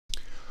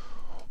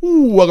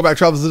Welcome back,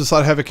 travelers. This is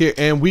Side Havoc here,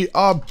 and we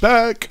are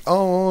back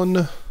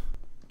on,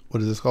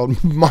 what is this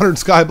called? Modern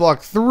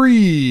Skyblock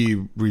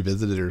 3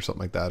 Revisited or something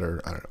like that,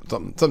 or I don't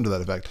know, something to that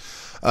effect.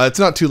 It's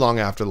not too long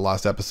after the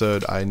last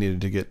episode. I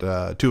needed to get 2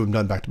 of them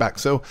done back to back,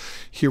 so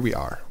here we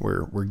are.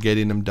 We're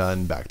getting them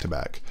done back to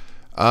back.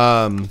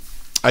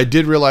 I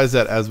did realize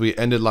that as we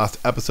ended last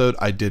episode,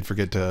 I did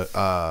forget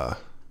to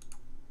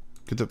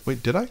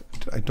wait, did I?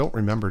 I don't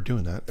remember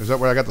doing that. Is that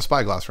where I got the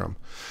spyglass from?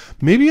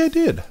 Maybe I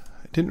did.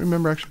 Didn't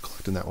remember actually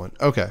collecting that one.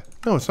 Okay.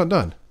 No, it's not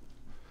done.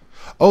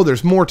 Oh,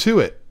 there's more to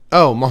it.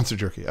 Oh, monster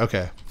jerky.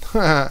 Okay.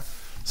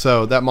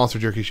 So that monster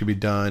jerky should be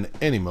done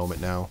any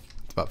moment now.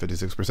 It's about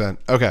 56%.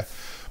 Okay.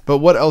 But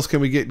what else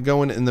can we get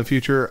going in the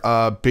future?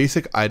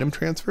 Basic item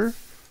transfer.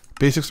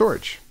 Basic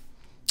storage.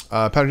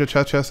 Pattern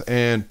chest,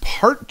 and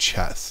part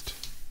chest.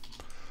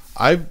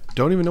 I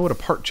don't even know what a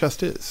part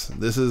chest is.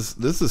 This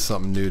is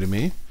something new to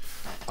me.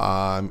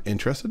 I'm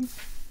interested.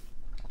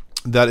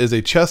 That is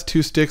a chest,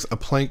 2 sticks, a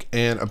plank,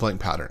 and a blank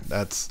pattern.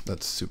 That's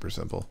super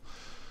simple.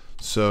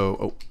 So,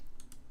 oh,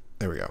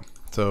 there we go.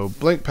 So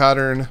blank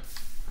pattern.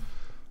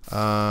 Do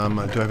I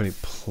have any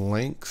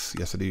planks?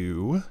 Yes, I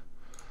do.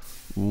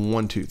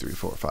 1, 2, 3,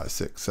 4, 5,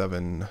 6,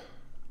 7.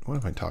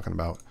 What am I talking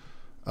about?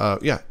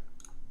 Yeah,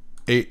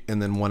 8,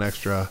 and then 1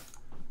 extra.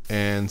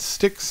 And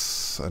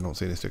sticks. I don't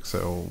see any sticks,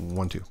 so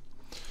 1, 2.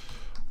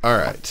 All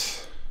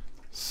right.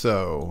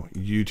 So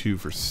U2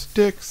 for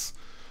sticks.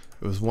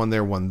 It was 1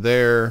 there, 1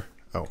 there.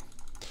 Oh,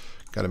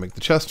 got to make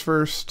the chest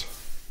first.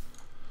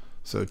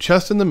 So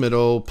chest in the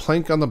middle,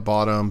 plank on the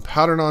bottom,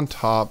 pattern on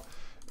top,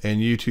 and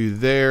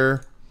U2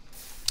 there.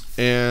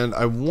 And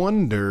I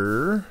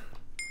wonder,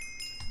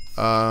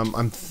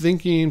 I'm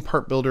thinking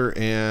part builder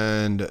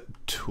and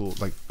tool,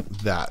 like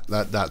that.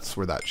 That's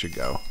where that should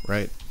go,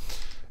 right?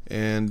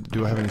 And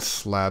do I have any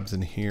slabs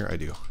in here? I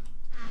do.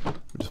 I'll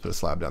just put a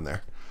slab down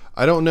there.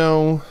 I don't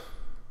know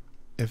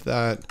if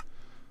that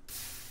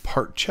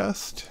part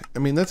chest, I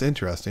mean, that's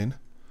interesting.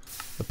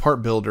 The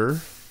part builder.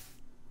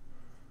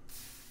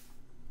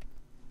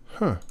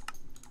 Huh.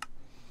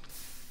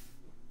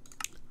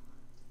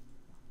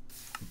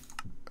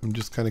 I'm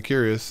just kind of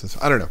curious.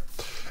 I don't know.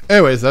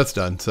 Anyways, that's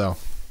done. So,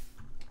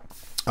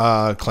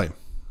 claim.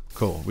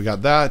 Cool. We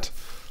got that.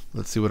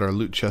 Let's see what our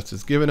loot chest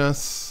is giving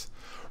us.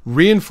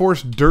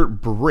 Reinforced dirt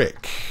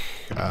brick.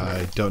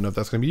 I don't know if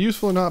that's going to be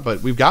useful or not,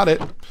 but we've got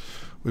it.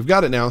 We've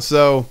got it now.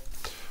 So,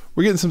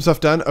 we're getting some stuff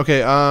done.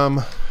 Okay, how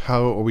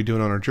are we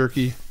doing on our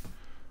jerky?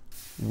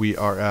 We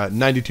are at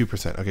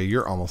 92%. Okay,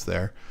 you're almost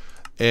there.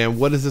 And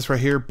what is this right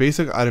here?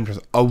 Basic item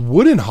transfer. A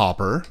wooden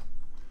hopper.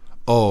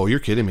 Oh, you're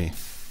kidding me.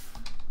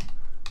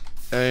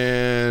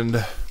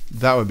 And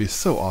that would be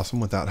so awesome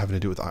without having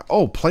to do with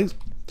oh, planks.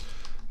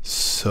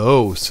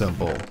 So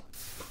simple.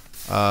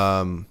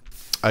 I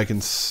can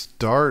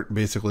start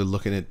basically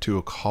looking into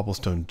a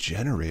cobblestone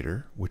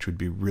generator, which would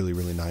be really,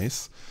 really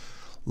nice.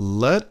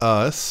 Let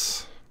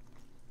us.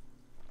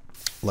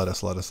 What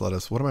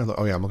am I?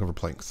 Oh yeah, I'm looking for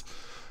planks.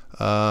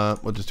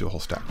 We'll just do a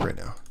whole stack right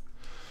now.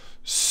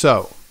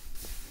 So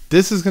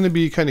this is going to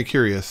be kind of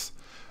curious.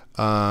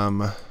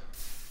 Oh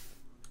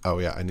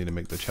yeah, I need to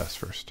make the chest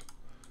first.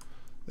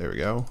 There we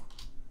go.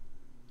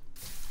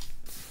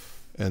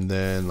 And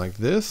then like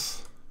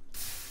this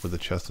with the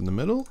chest in the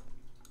middle.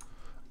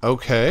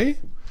 Okay.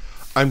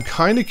 I'm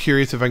kind of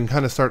curious if I can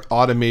kind of start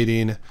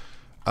automating,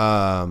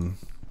 not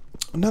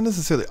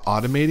necessarily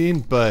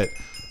automating, but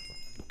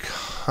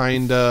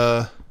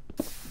kinda,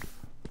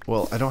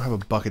 well, I don't have a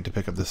bucket to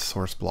pick up this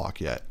source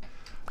block yet.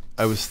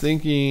 I was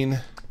thinking,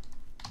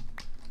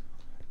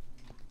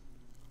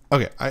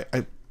 okay,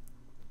 I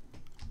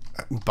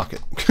bucket.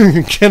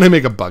 Can I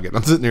make a bucket?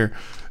 I'm sitting here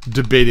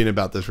debating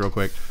about this real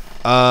quick.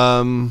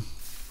 Bucket,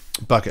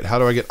 how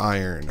do I get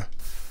iron?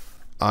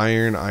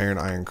 Iron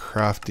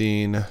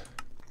crafting.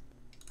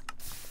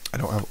 I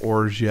don't have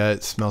ores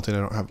yet. Smelting, I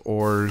don't have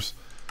ores.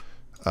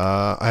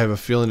 I have a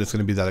feeling it's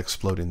going to be that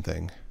exploding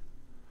thing.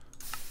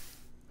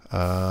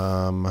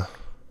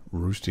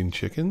 Roosting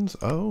chickens.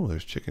 Oh,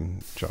 there's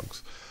chicken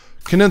chunks.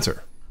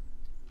 Condenser.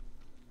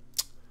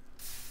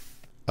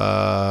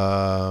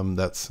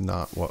 That's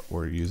not what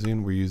we're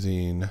using. We're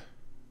using.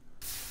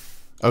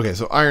 Okay,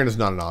 so iron is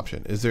not an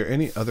option. Is there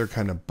any other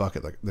kind of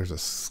bucket? Like there's a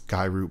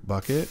sky root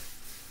bucket.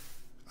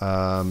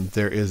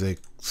 There is a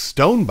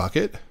stone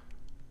bucket.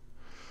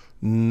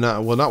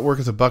 Will not work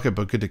as a bucket,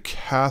 but good to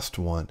cast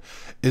one.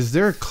 Is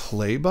there a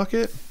clay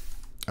bucket?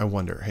 I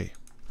wonder. Hey.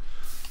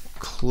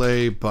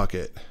 Clay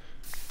bucket.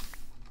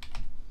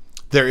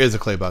 There is a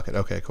clay bucket.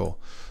 Okay, cool.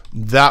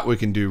 That we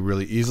can do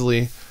really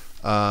easily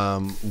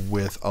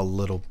with a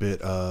little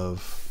bit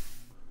of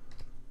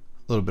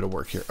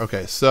work here.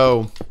 Okay,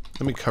 so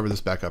let me cover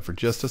this back up for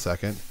just a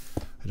second.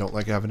 I don't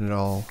like having it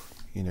all,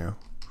 you know,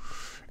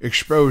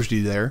 exposed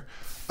there.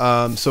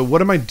 So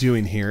what am I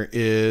doing here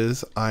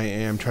is I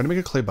am trying to make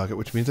a clay bucket,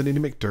 which means I need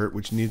to make dirt,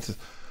 which means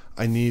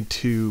I need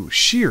to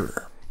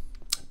shear.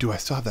 Do I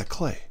still have that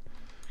clay?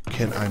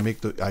 Can I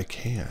make I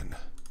can.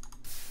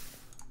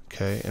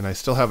 Okay, and I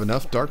still have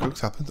enough dark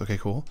oaks happens. Okay,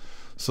 cool.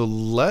 So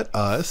let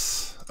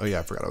us, oh yeah,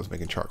 I forgot I was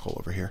making charcoal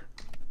over here.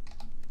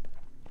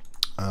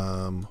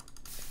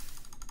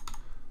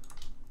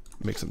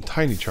 Make some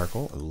tiny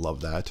charcoal. I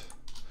love that.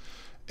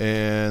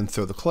 And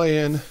throw the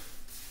clay in.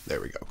 There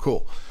we go.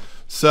 Cool.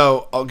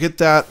 So I'll get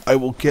that. I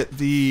will get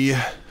the,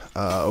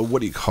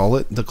 what do you call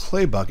it? The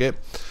clay bucket.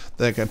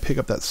 Then I can pick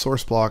up that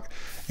source block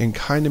and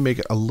kind of make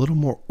it a little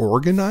more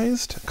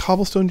organized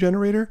cobblestone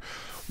generator,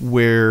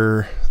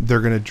 where they're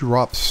going to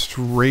drop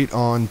straight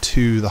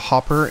onto the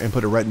hopper and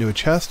put it right into a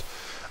chest.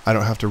 I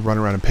don't have to run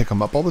around and pick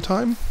them up all the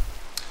time.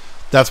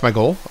 That's my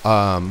goal.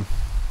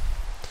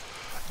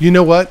 You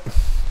know what?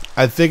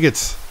 I think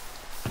it's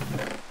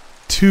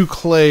 2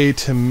 clay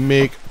to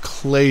make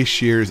clay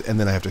shears, and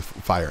then I have to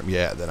fire them.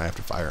 Yeah, then I have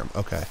to fire them.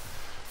 Okay.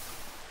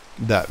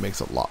 That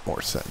makes a lot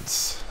more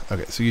sense.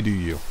 Okay, so you do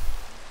you.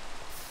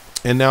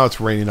 And now it's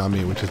raining on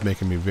me, which is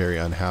making me very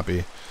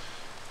unhappy.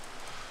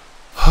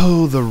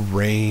 Oh, the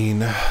rain.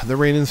 The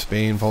rain in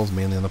Spain falls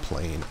mainly on the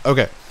plain.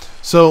 Okay,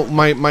 so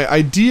my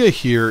idea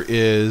here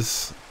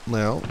is,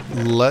 well,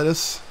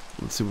 let's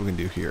see what we can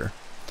do here.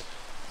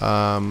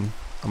 I'm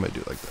going to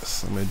do it like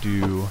this. I'm going to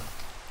do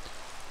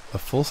a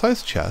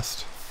full-size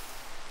chest.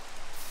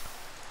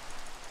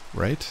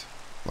 Right?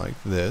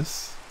 Like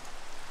this.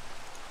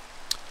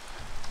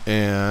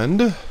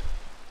 And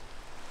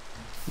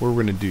we're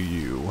going to do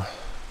you.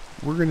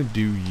 We're going to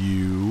do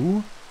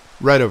you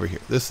right over here.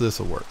 This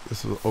will work.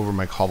 This is over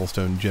my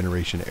cobblestone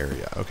generation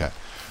area. Okay.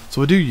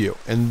 So we'll do you.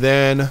 And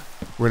then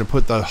we're going to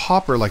put the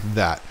hopper like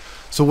that.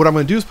 So what I'm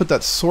going to do is put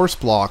that source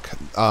block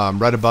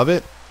right above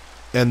it,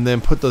 and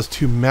then put those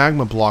 2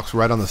 magma blocks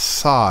right on the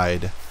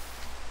side,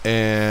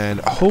 and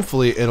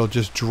hopefully it'll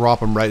just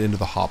drop them right into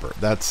the hopper.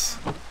 That's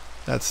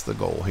the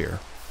goal here.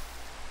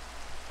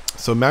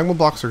 So magma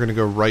blocks are going to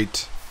go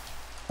right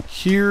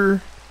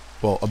here,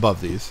 well,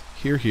 above these,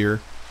 here,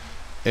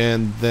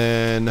 and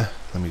then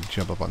let me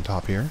jump up on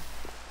top here.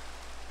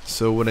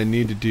 So what I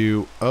need to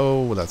do,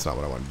 oh, well, that's not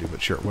what I want to do,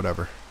 but sure,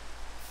 whatever.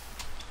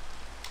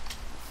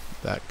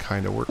 That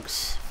kind of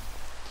works.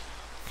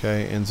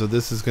 Okay, and so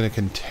this is going to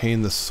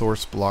contain the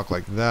source block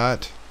like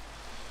that.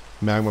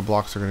 Magma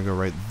blocks are going to go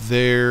right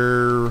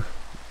there.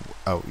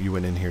 Oh, you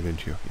went in here,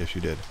 didn't you? Yes,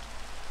 you did.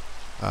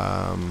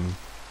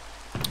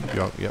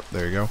 Yep,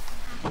 there you go.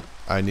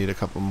 I need a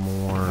couple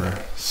more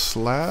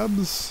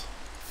slabs.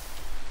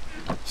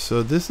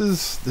 So this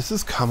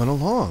is coming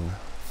along.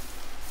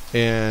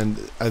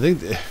 And I think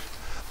this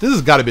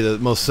has got to be the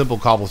most simple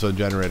cobblestone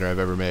generator I've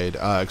ever made,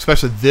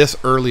 especially this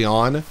early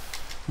on.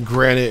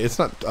 Granted, it's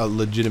not a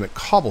legitimate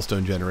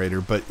cobblestone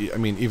generator, but I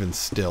mean, even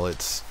still,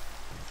 it's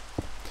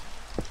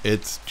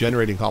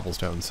generating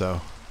cobblestone,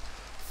 so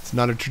it's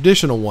not a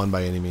traditional one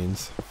by any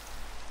means.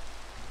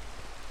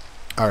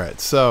 All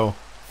right, so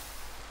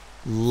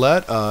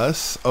let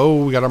us.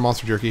 Oh, we got our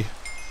monster jerky.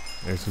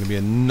 There's going to be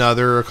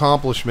another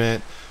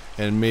accomplishment,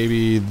 and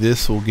maybe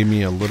this will give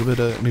me a little bit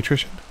of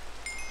nutrition.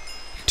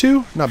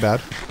 2, not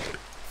bad.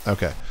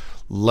 Okay,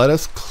 let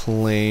us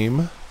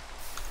claim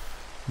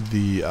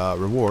the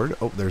reward.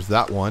 Oh, there's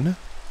that one,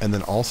 and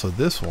then also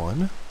this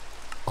one.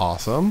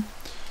 Awesome.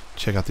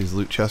 Check out these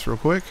loot chests real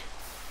quick.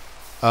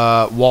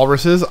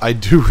 Walruses, I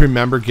do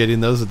remember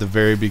getting those at the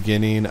very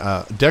beginning.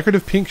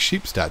 Decorative pink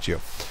sheep statue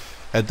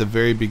at the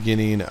very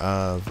beginning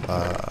of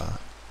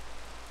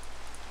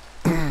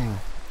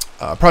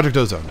Project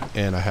Ozone,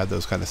 and I had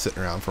those kind of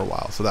sitting around for a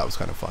while, so that was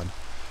kind of fun.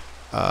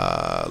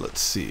 Let's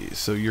see,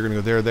 so you're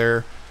gonna go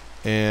there,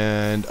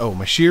 and oh,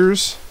 my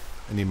shears.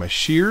 I need my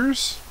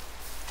shears.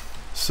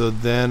 So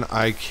then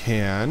I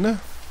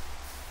can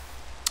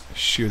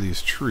shear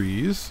these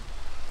trees.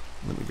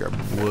 Let me grab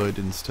wood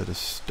instead of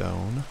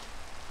stone.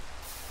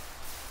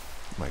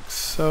 Like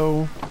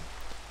so.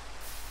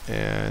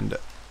 And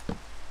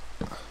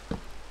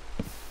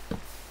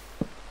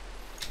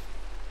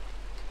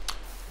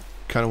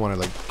kind of want to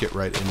like get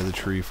right into the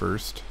tree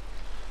first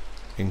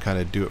and kind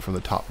of do it from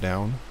the top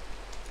down.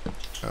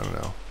 I don't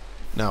know.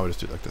 Now we'll just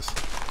do it like this.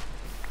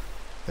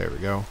 There we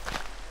go.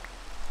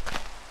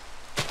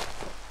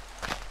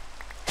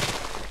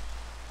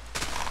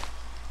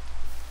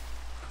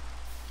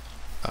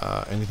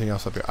 Anything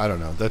else up here? I don't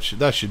know. That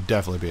should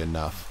definitely be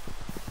enough.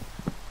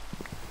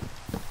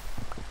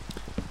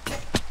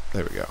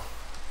 There we go.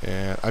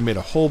 And I made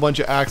a whole bunch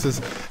of axes.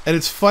 And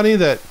it's funny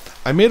that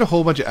I made a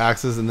whole bunch of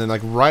axes, and then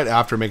like right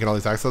after making all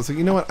these axes, I was like,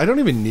 you know what? I don't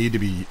even need to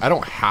be. I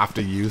don't have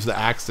to use the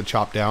axe to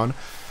chop down.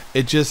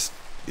 It just,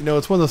 you know,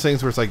 it's one of those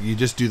things where it's like you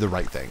just do the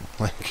right thing.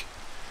 Like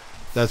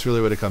that's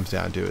really what it comes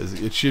down to. Is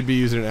it should be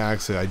using an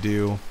axe. So I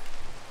do.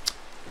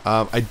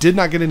 I did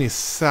not get any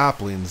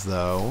saplings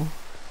though.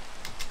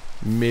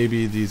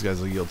 Maybe these guys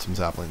will yield some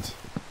saplings.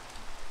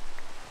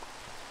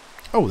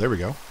 Oh, there we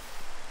go.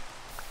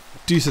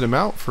 Decent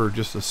amount for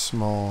just a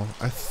small.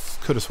 I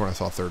could have sworn I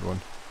saw a third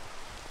one.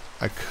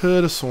 I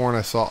could have sworn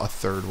I saw a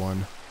third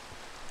one.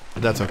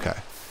 But that's okay.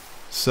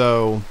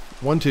 So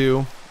 1,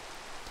 2.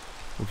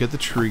 We'll get the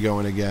tree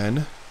going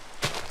again.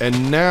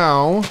 And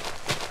now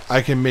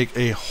I can make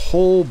a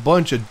whole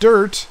bunch of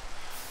dirt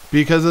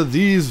because of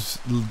these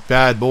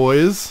bad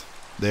boys.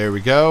 There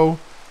we go.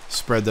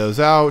 Spread those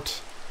out.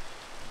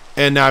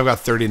 And now I've got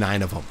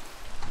 39 of them.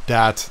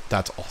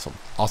 That's awesome.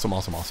 Awesome,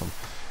 awesome, awesome.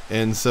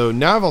 And so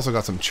now I've also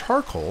got some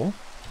charcoal.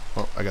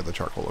 Oh, I got the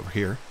charcoal over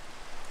here.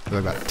 And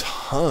I've got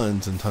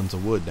tons and tons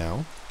of wood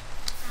now.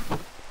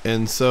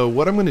 And so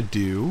what I'm going to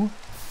do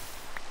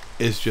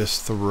is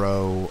just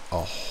throw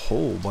a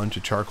whole bunch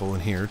of charcoal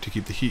in here to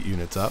keep the heat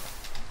units up.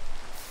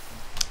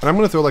 And I'm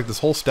going to throw like this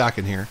whole stack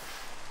in here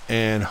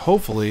and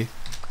hopefully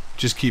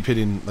just keep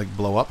hitting like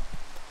blow up,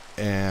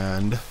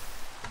 and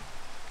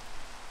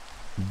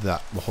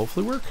that will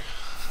hopefully work.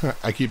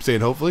 I keep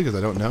saying hopefully because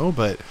I don't know,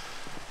 but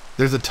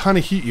there's a ton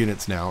of heat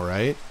units now,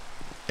 right?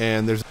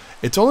 And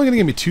it's only going to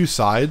give me 2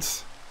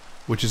 sides,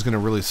 which is going to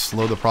really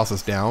slow the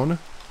process down.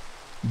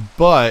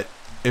 But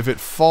if it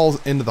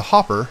falls into the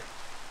hopper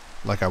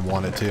like I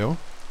want it to,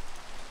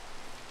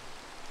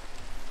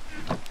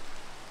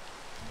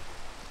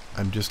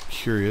 I'm just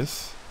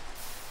curious.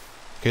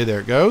 Okay, there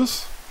it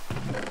goes.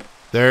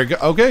 There it go.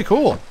 Okay,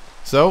 cool.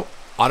 So,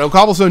 auto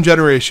cobblestone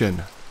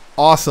generation.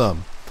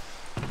 Awesome.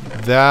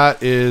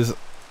 That is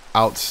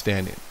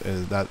outstanding.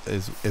 That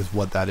is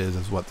what that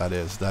is what that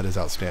is. That is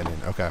outstanding.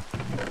 Okay.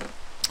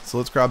 So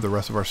let's grab the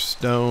rest of our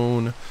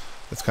stone.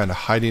 It's kind of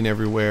hiding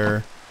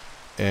everywhere.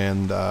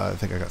 And I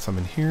think I got some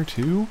in here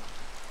too.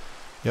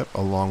 Yep,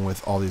 along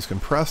with all these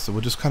compressed. So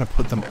we'll just kind of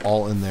put them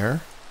all in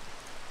there.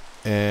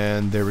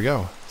 And there we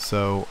go.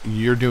 So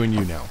you're doing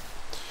you now.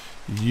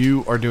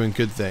 You are doing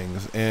good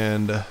things.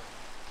 And,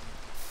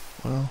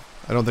 well,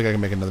 I don't think I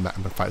can make another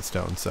magnified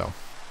stone. So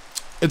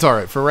it's all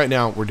right. For right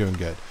now, we're doing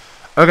good.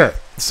 Okay,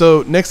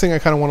 so next thing I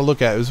kind of want to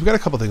look at is we've got a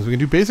couple things. We can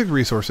do basic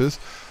resources.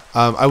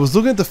 I was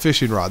looking at the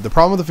fishing rod. The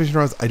problem with the fishing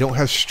rod is I don't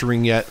have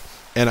string yet.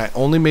 And I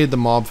only made the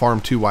mob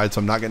farm too wide,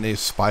 so I'm not getting any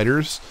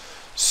spiders.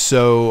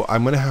 So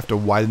I'm going to have to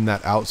widen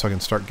that out so I can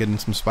start getting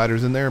some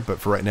spiders in there. But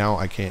for right now,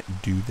 I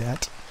can't do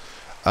that.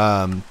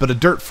 But a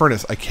dirt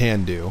furnace I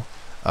can do.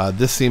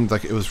 This seemed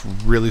like it was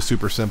really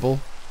super simple.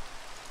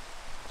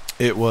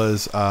 It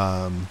was,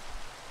 no.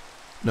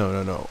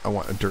 I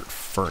want a dirt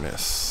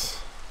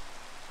furnace.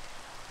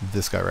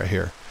 This guy right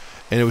here.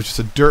 And it was just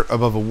a dirt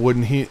above a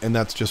wooden heat. And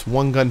that's just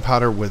 1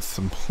 gunpowder with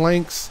some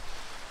planks.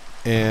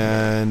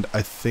 And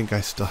I think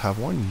I still have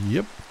one.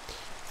 Yep.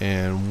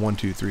 And 1,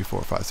 2, 3,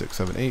 4, 5, 6,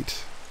 7,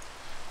 8.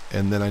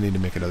 And then I need to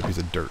make another piece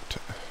of dirt.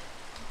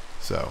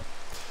 So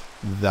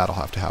that'll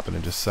have to happen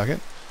in just a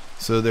second.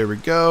 So there we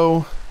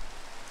go.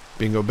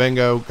 Bingo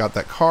bango. Got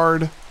that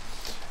card.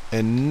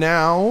 And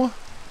now,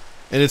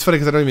 and it's funny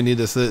because I don't even need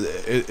this.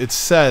 It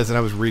says, and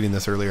I was reading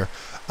this earlier,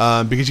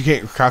 because you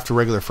can't craft a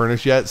regular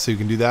furnace yet, so you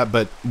can do that.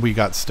 But we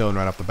got stone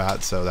right off the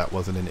bat, so that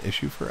wasn't an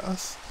issue for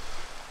us.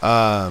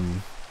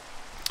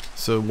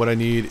 So what I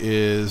need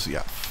is,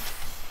 yeah,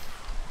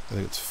 I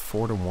think it's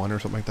 4 to 1 or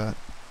something like that.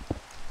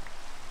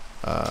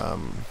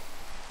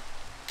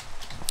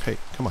 Hey,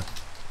 come on.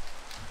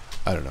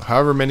 I don't know.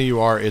 However many you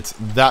are, it's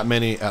that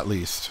many at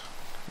least,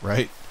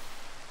 right?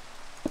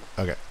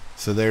 Okay,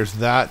 so there's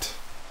that.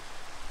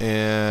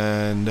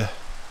 And,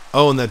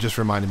 oh, and that just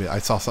reminded me. I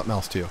saw something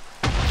else too.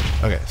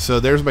 Okay, so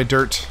there's my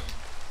dirt.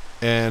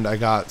 And I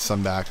got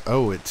some back.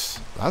 Oh, that's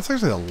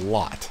actually a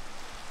lot.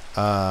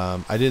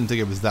 I didn't think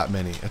it was that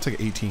many. It's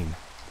like 18.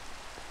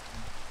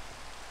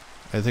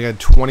 I think I had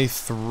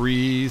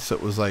 23, so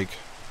it was like,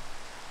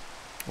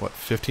 what,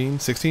 15,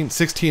 16?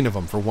 16 of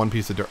them for 1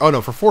 piece of dirt. Oh,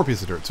 no, for 4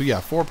 pieces of dirt. So, yeah,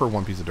 4 per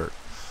 1 piece of dirt.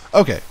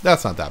 Okay,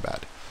 that's not that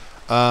bad.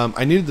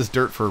 I needed this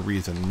dirt for a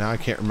reason. Now I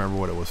can't remember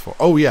what it was for.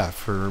 Oh, yeah,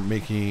 for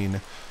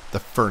making the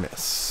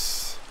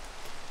furnace.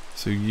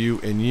 So you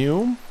and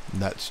you,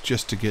 that's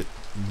just to get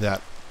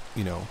that,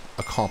 you know,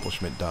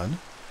 accomplishment done.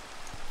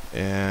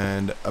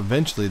 And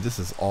eventually this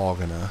is all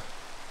gonna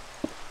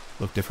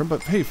look different,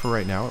 but hey, for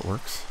right now it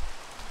works.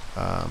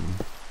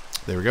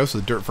 There we go. So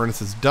the dirt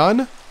furnace is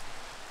done,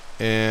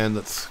 and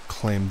let's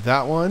claim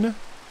that one.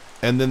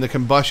 And then the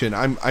combustion.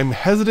 I'm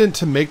hesitant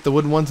to make the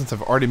wooden one since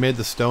I've already made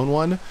the stone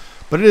one,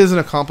 but it is an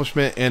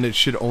accomplishment and it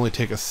should only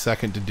take a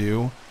second to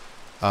do.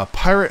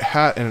 Pirate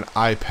hat and an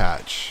eye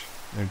patch.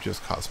 They're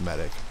just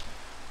cosmetic.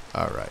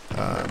 All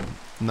right.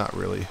 Not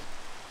really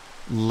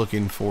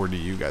looking forward to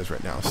you guys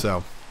right now.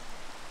 So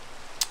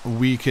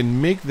we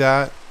can make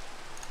that,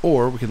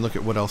 or we can look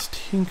at what else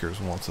Tinkers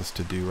wants us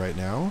to do right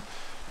now.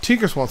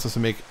 Tinkers wants us to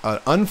make an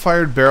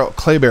unfired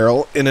clay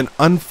barrel and an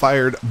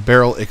unfired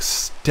barrel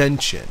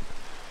extension.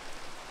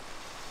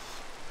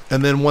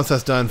 And then once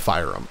that's done,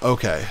 fire them.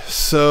 Okay,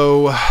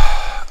 so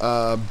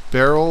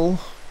barrel,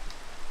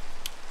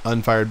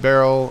 unfired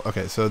barrel.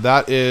 Okay, so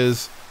that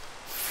is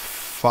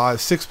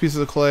 6 pieces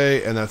of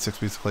clay, and that's 6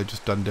 pieces of clay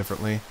just done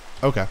differently.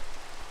 Okay.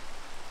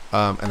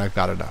 And I've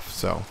got enough,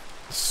 so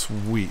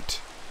sweet.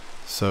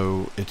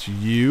 So it's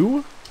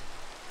you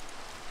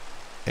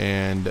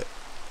and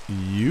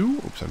you.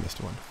 Oops, I missed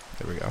one.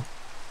 There we go.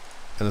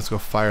 And let's go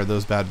fire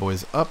those bad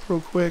boys up real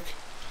quick.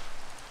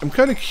 I'm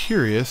kind of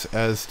curious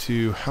as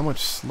to how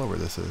much slower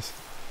this is.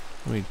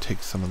 Let me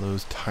take some of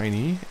those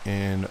tiny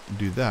and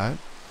do that.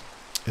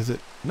 Is it?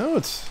 No,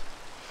 it's...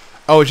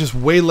 Oh, it's just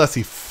way less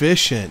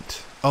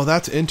efficient. Oh,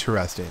 that's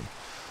interesting.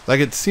 Like,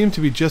 it seemed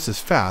to be just as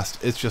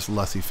fast. It's just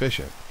less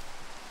efficient.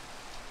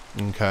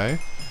 Okay.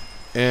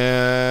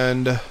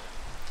 And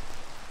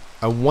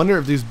I wonder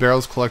if these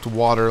barrels collect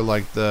water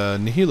like the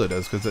Nihilo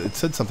does, because it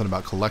said something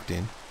about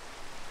collecting.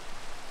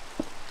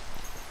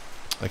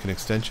 Like an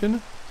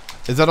extension?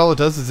 Is that all it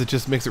does? Is it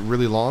just makes it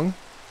really long?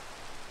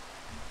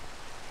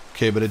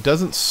 Okay, but it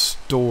doesn't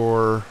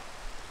store...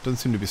 Doesn't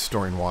seem to be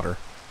storing water.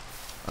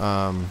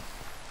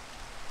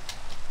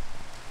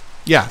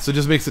 Yeah, so it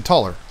just makes it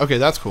taller. Okay,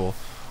 that's cool.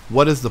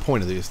 What is the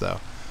point of these, though?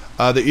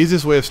 The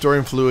easiest way of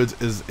storing fluids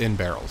is in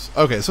barrels.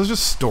 Okay, so it's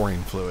just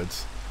storing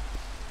fluids.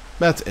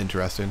 That's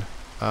interesting.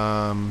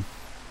 Cool.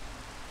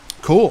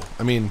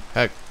 I mean,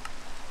 heck,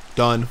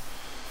 done.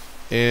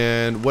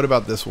 And what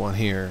about this one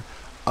here?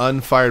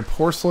 Unfired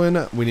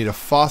porcelain. We need a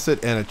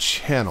faucet and a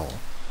channel.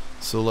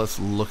 So let's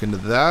look into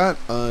that.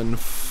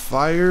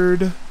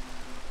 Unfired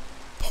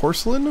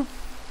porcelain.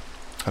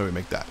 How do we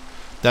make that?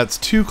 That's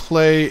 2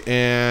 clay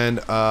and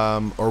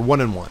or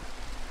 1 and 1.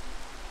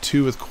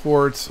 2 with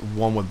quartz,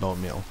 1 with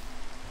bone meal.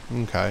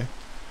 Okay.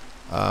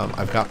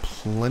 I've got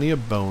plenty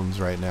of bones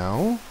right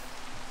now.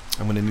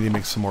 I'm going to need to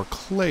make some more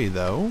clay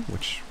though,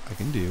 which I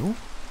can do.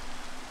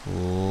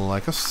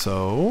 Like a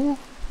so.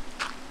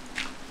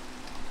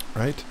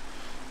 Right.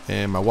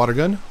 And my water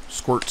gun.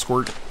 Squirt,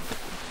 squirt.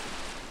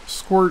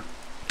 Squirt.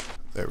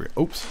 There we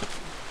go. Oops.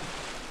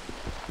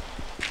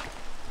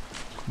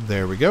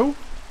 There we go.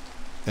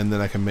 And then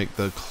I can make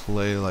the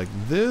clay like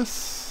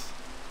this.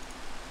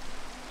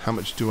 How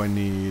much do I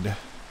need?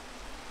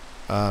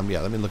 Yeah,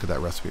 let me look at that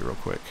recipe real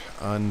quick.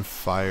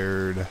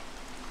 Unfired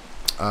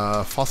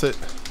faucet.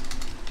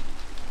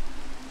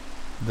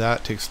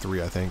 That takes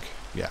 3, I think.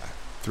 Yeah,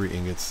 3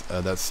 ingots.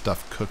 That's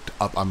stuff cooked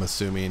up, I'm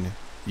assuming.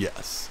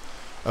 Yes.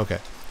 Okay.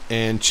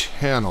 And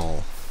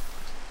channel.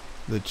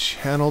 The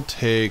channel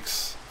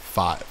takes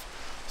 5.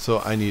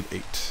 So I need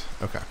 8.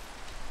 Okay.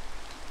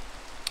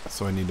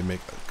 So I need to make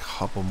a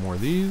couple more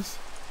of these.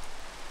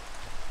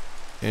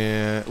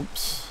 And,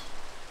 oops.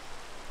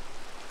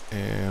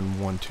 And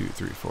 1, 2,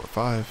 3, 4,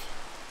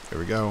 5. There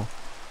we go.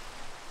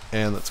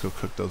 And let's go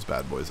cook those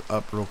bad boys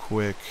up real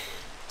quick.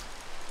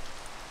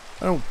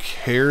 I don't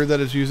care that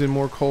it's using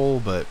more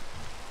coal, but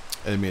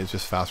I mean it's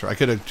just faster. I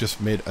could have just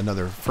made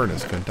another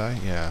furnace, couldn't I?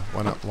 Yeah,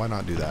 why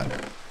not do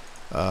that?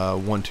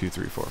 1, 2,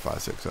 3, 4,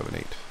 5, 6, 7,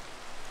 8.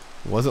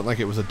 Wasn't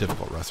like it was a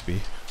difficult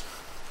recipe.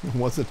 It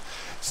wasn't.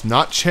 It's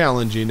not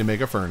challenging to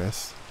make a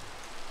furnace.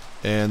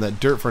 And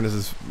that dirt furnace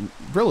is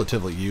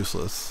relatively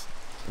useless.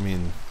 I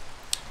mean,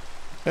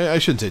 I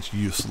shouldn't say it's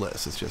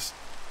useless. It's just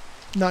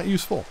not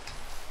useful.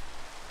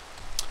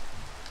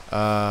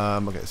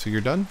 Okay, so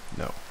you're done?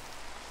 No.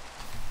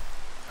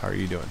 How are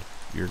you doing?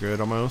 You're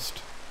good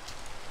almost?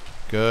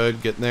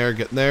 Good. Getting there.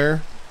 Getting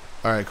there.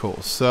 All right,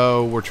 cool.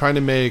 So we're trying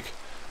to make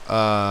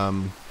a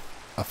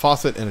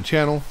faucet and a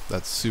channel.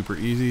 That's super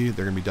easy.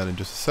 They're going to be done in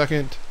just a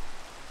second.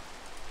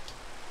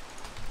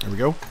 There we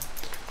go.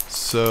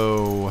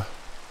 So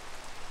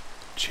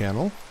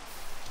channel.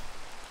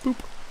 Boop.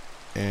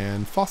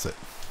 And faucet.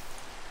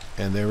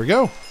 And there we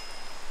go.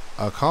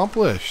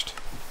 Accomplished.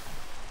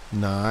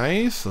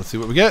 Nice. Let's see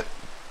what we get.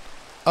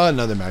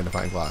 Another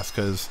magnifying glass,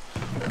 because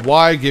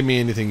why give me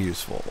anything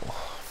useful?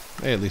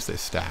 Hey, at least they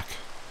stack.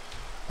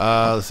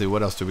 Let's see,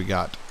 what else do we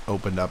got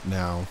opened up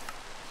now?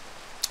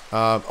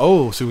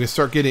 Oh, so we can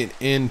start getting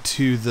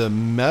into the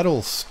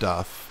metal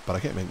stuff, but I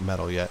can't make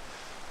metal yet.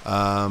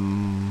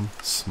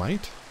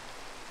 Smite?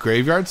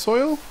 Graveyard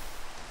soil?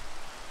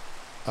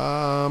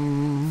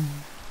 I'm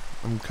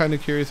kind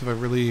of curious if I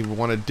really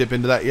want to dip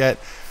into that yet.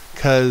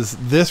 Because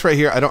this right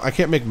here, I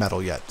can't make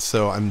metal yet.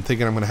 So I'm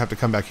thinking I'm going to have to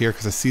come back here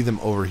because I see them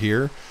over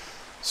here.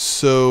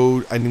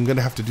 So I'm going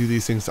to have to do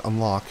these things to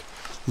unlock.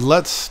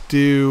 Let's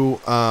do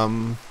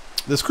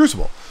this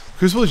crucible.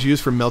 Crucible is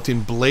used for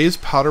melting blaze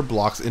powder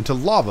blocks into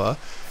lava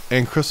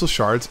and crystal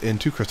shards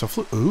into crystal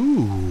fluid.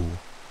 Ooh.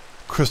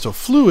 Crystal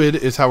fluid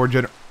is how we're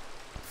generating.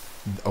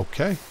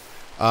 Okay.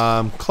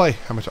 Clay.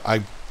 How much?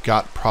 I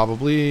got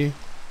probably,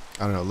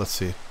 I don't know. Let's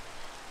see.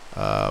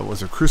 Was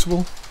there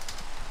crucible?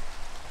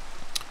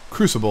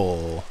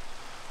 Crucible.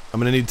 I'm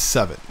going to need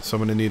 7. So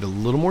I'm going to need a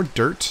little more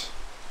dirt.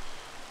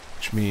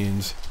 Which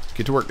means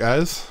get to work,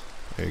 guys.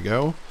 There you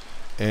go.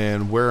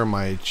 And where are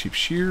my cheap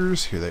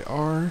shears? Here they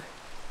are.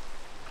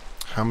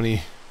 How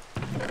many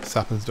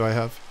saplings do I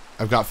have?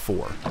 I've got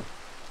 4.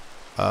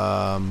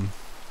 Kind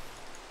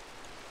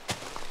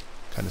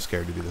of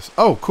scared to do this.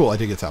 Oh, cool. I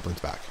did get saplings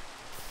back.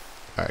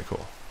 Alright,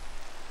 cool.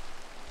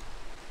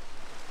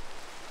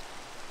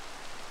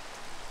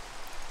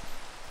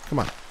 Come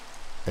on.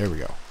 There we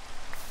go.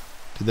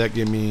 Did that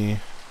give me...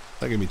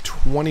 That gave me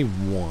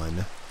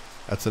 21.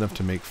 That's enough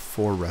to make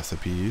 4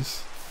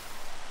 recipes.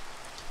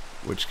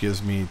 Which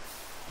gives me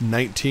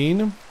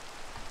 19.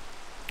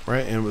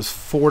 Right? And it was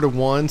 4 to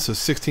 1. So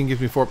 16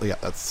 gives me 4. Yeah,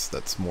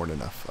 that's more than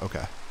enough.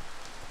 Okay.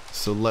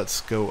 So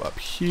let's go up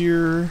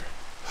here.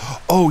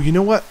 Oh, you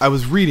know what? I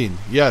was reading.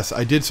 Yes,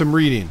 I did some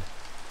reading.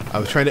 I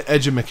was trying to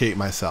educate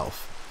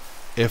myself.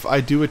 If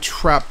I do a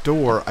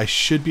trapdoor, I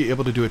should be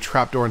able to do a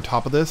trapdoor on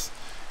top of this.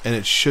 And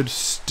it should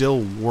still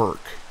work.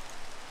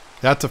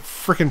 That's a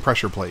freaking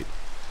pressure plate.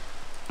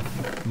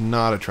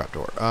 Not a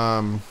trapdoor.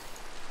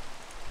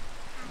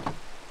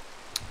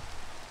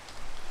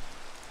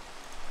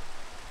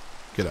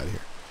 Get out of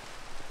here.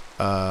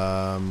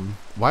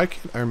 Why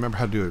can't I remember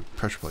how to do a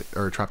pressure plate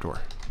or a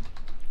trapdoor?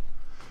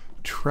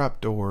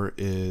 Trapdoor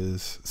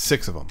is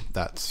 6 of them.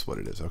 That's what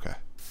it is. Okay.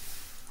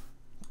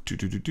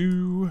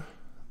 There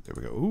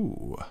we go.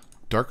 Ooh,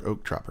 dark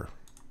oak trapdoor.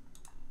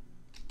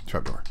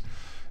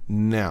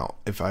 Now,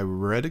 if I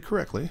read it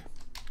correctly,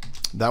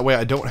 that way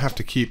I don't have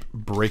to keep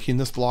breaking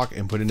this block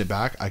and putting it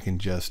back. I can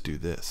just do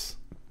this.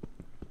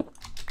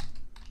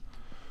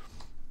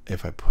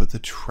 If I put the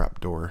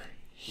trapdoor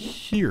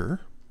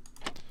here,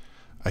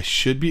 I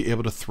should be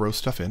able to throw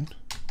stuff in.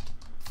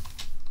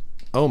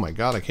 Oh my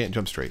god, I can't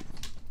jump straight.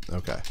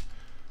 Okay.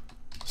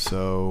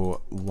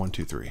 So, 1,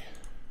 2, 3.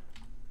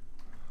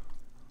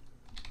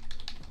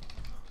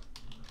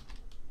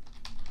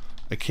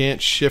 I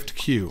can't shift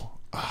Q.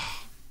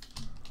 Ah.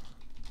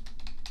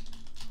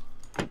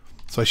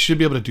 So I should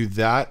be able to do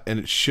that, and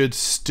it should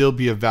still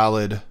be a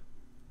valid...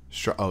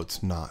 Oh,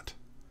 it's not.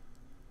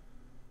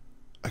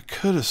 I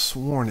could have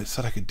sworn it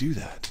said I could do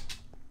that.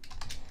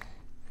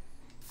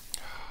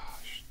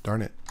 Gosh,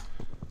 darn it.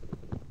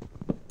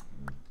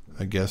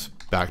 I guess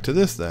back to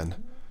this then.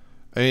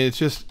 I mean, it's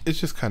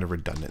just kind of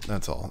redundant.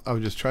 That's all. I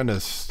was just trying to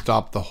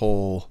stop the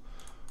whole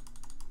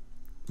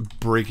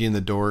breaking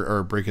the door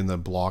or breaking the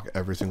block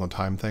every single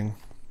time thing.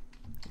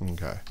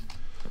 Okay.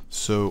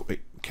 So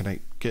wait, can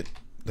I get?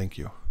 Thank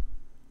you.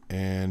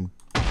 And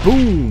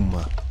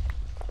boom.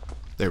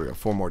 There we go.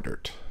 4 more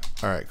dirt.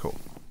 All right. Cool.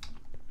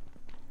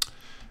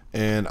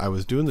 And I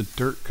was doing the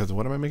dirt because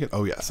what am I making?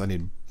 Oh yes, I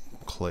need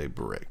clay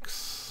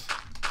bricks.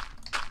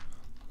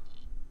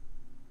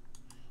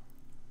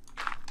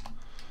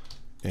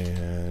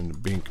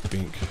 And bink,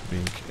 bink,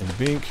 bink, and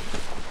bink.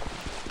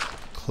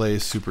 Clay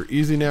is super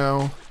easy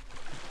now.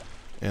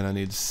 And I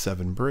need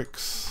 7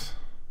 bricks.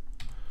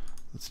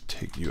 Let's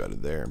take you out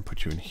of there and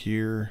put you in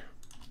here.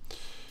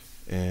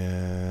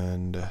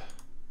 And let's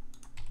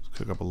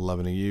cook up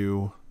 11 of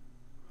you.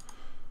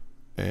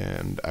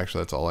 And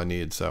actually that's all I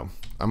need. So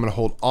I'm going to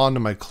hold on to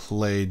my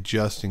clay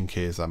just in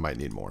case I might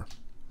need more.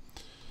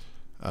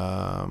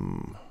 I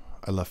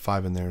left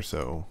 5 in there,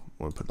 so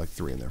I'm going to put like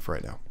 3 in there for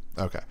right now.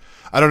 Okay.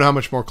 I don't know how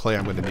much more clay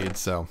I'm going to need,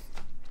 so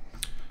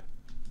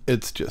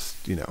it's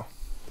just, you know,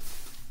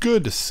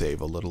 good to save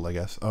a little, I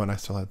guess. Oh, and I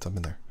still had some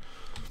in there.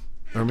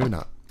 Or maybe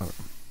not. I don't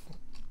know.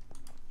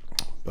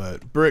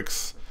 But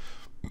bricks.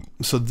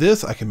 So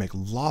this I can make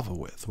lava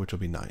with, which will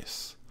be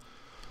nice.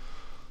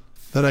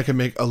 Then I can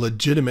make a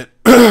legitimate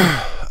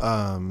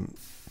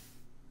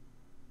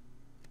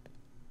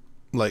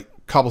like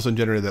cobblestone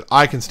generator that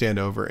I can stand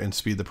over and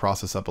speed the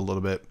process up a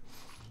little bit.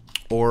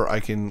 Or I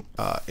can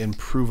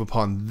improve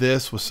upon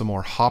this with some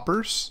more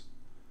hoppers,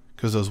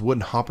 because those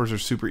wooden hoppers are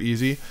super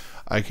easy.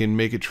 I can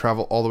make it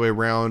travel all the way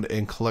around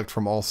and collect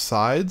from all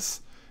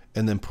sides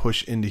and then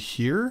push into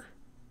here.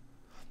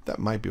 That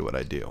might be what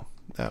I do.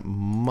 That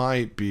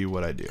might be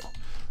what I do.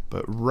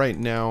 But right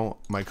now,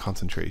 my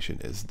concentration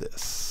is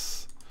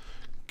this.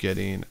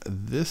 Getting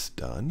this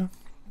done.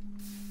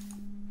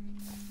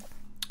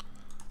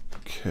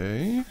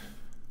 Okay.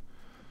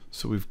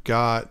 So we've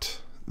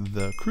got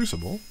the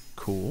crucible.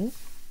 Cool.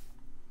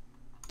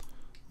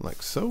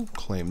 Like so.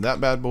 Claim that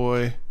bad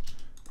boy.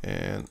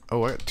 And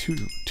oh, I got two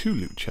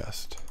loot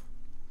chests.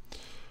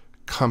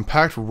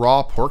 Compact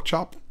raw pork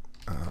chop.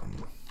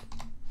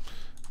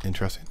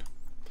 Interesting.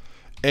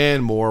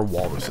 And more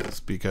walruses,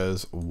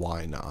 because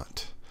why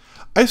not?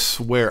 I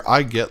swear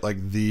I get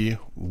like the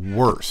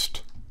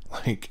worst.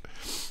 Like,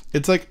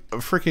 it's like a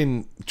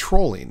freaking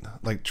trolling.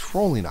 Like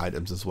trolling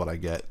items is what I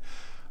get.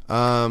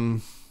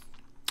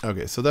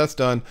 Okay, so that's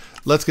done.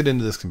 Let's get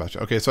into this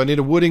combustion. Okay, so I need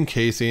a wooden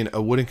casing,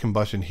 a wooden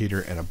combustion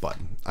heater, and a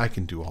button. I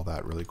can do all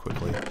that really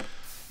quickly.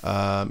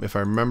 If I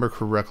remember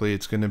correctly,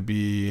 it's going to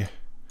be...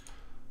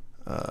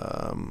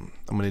 I'm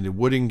going to need a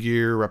wooden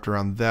gear wrapped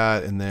around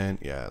that, and then,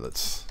 yeah,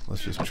 let's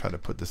just try to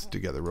put this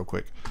together real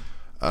quick.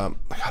 God,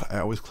 I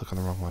always click on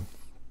the wrong one.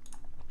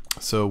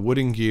 So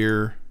wooden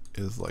gear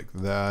is like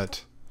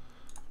that,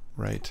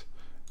 right?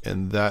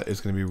 And that is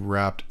going to be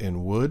wrapped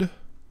in wood.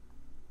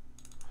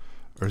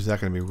 Or is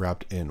that going to be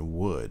wrapped in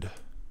wood?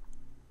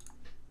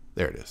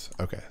 There it is.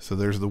 Okay, so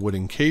there's the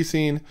wooden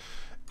casing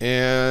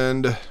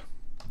and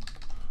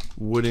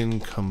wooden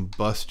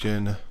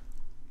combustion.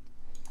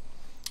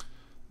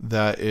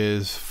 That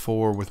is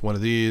 4 with one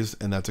of these,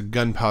 and that's a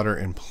gunpowder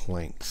and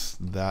planks.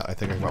 That, I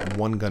think I've got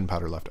 1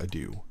 gunpowder left. I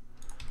do.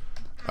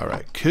 All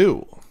right,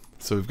 cool.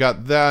 So we've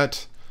got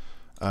that.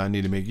 I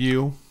need to make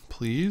you,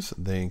 please.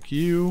 Thank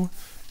you.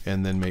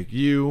 And then make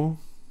you.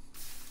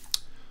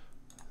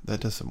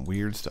 That does some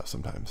weird stuff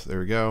sometimes. There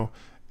we go.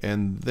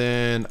 And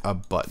then a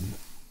button.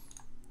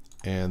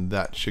 And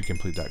that should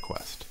complete that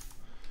quest.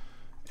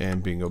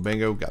 And bingo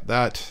bango, got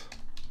that.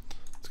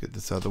 Let's get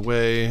this out of the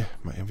way.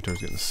 My inventory's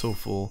getting so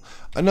full.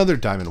 Another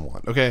diamond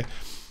one. Okay.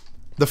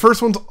 The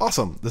first one's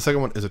awesome. The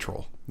second one is a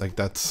troll. Like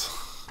that's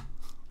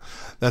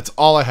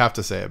all I have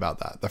to say about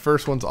that. The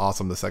first one's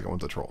awesome. The second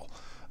one's a troll.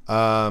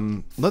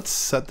 Let's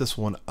set this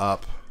one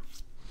up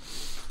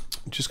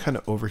just kind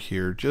of over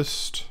here.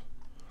 Just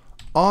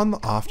on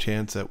the off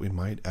chance that we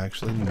might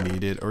actually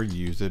need it or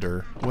use it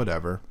or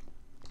whatever.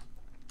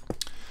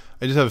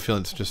 I just have a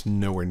feeling it's just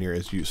nowhere near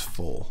as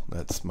useful.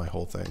 That's my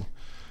whole thing.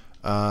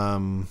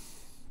 There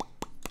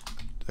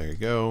you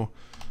go.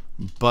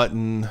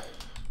 Button.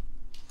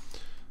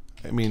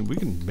 I mean, we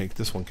can make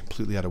this one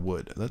completely out of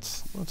wood.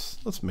 Let's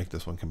make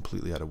this one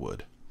completely out of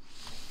wood.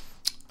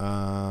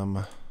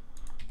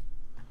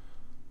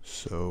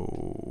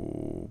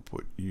 So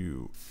put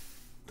you.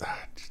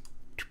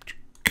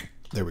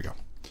 There we go.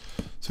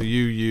 So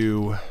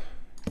you,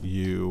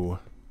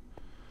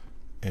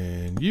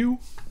 and you.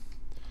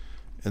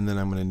 And then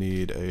I'm going to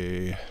need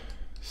a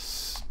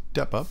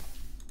step up.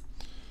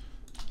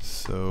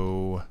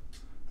 So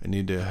I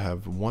need to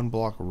have one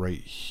block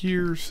right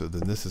here. So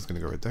then this is going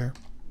to go right there.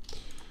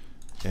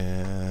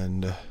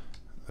 And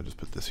I'll just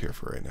put this here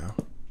for right now.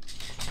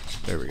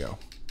 There we go.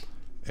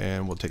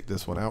 And we'll take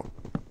this one out.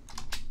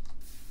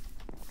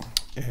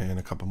 And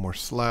a couple more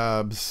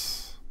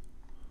slabs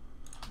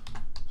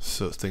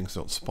so things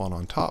don't spawn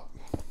on top.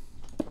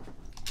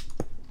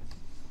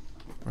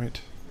 Right.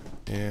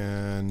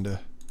 And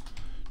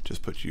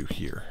just put you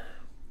here.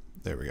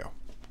 There we go.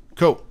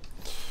 Cool.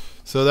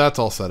 So that's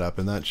all set up,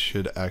 and that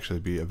should actually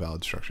be a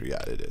valid structure.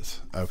 Yeah, it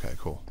is. Okay,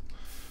 cool.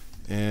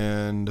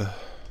 And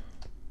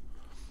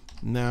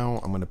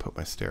now I'm going to put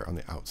my stair on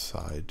the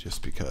outside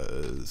just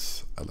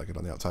because I like it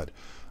on the outside.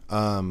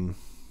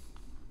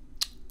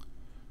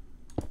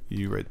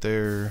 You right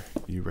there,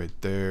 you right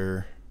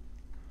there,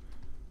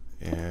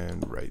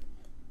 and right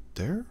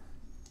there?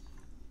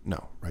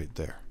 No, right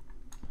there.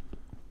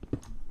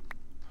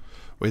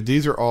 Wait,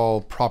 these are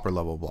all proper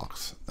level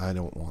blocks. I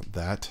don't want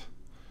that.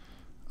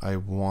 I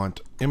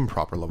want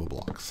improper level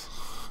blocks.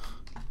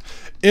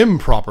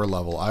 Improper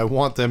level. I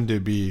want them to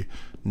be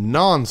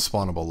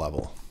non-spawnable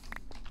level.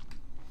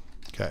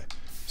 Okay,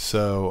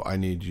 so I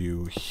need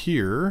you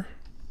here,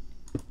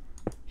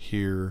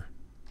 here,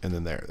 and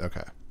then there.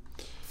 Okay.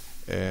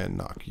 And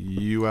knock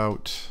you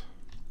out,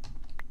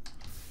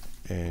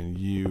 and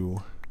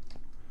you,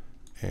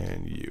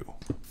 and you.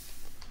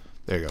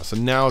 There you go. So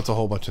now it's a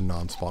whole bunch of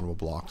non-spawnable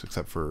blocks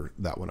except for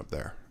that one up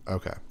there.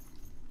 Okay.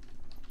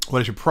 What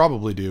I should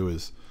probably do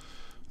is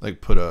like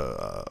put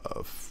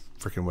a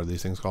freaking, what are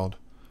these things called?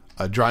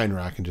 A drying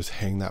rack, and just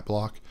hang that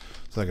block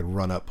so I can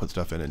run up, put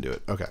stuff in, and do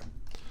it. Okay.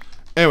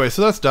 Anyway,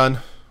 so that's done.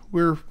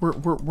 We're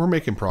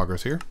making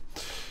progress here.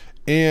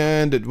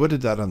 And what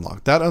did that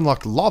unlock? That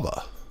unlocked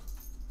lava.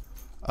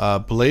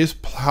 Blaze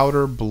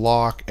powder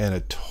block and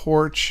a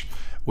torch,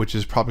 which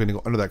is probably going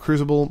to go under that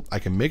crucible. I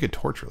can make a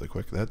torch really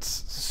quick. That's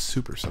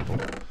super simple.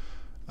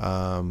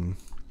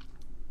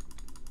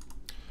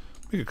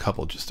 Make a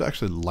couple just to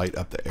actually light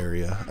up the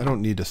area. I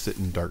don't need to sit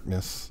in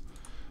darkness.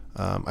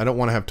 I don't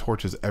want to have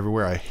torches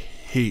everywhere. I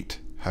hate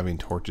having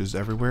torches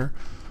everywhere,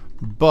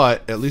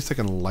 but at least I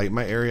can light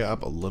my area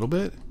up a little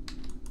bit.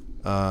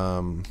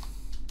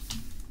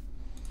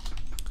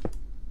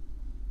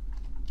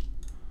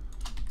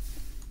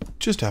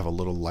 Just to have a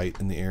little light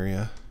in the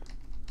area.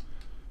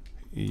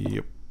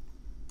 Yep.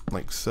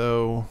 Like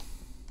so.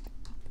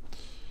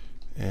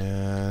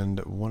 And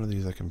one of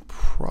these I can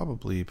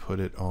probably put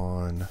it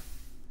on.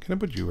 Can I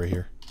put you right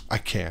here? I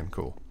can.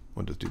 Cool.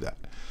 We'll just do that.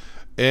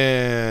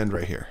 And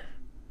right here.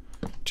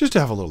 Just to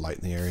have a little light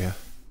in the area.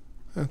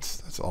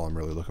 That's all I'm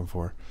really looking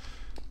for.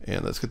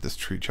 And let's get this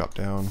tree chopped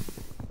down.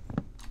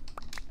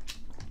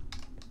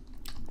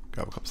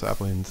 Grab a couple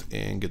saplings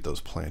and get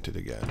those planted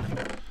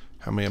again.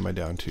 How many am I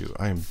down to?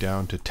 I am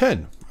down to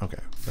 10. Okay,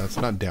 that's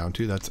not down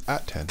to, that's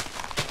at 10.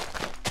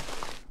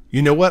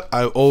 You know what?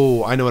 I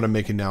know what I'm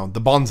making now.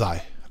 The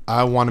bonsai.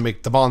 I want to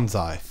make the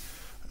bonsai.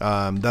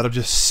 That'll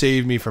just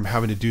save me from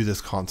having to do this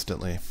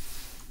constantly.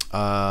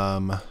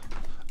 I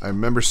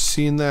remember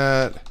seeing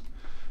that,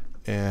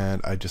 and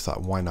I just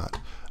thought, why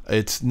not?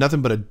 It's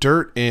nothing but a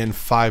dirt and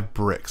 5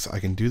 bricks. I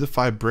can do the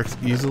 5 bricks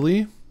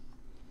easily,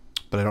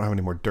 but I don't have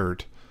any more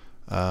dirt.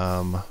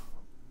 1,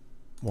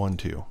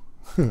 2.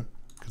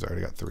 Because I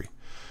already got 3.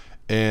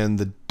 And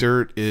the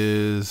dirt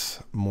is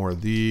more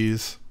of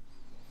these.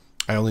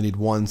 I only need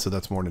 1, so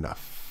that's more than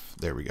enough.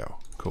 There we go.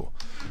 Cool.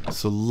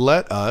 So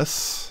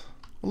let's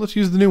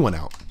use the new one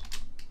out.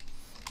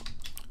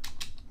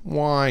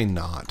 Why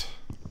not?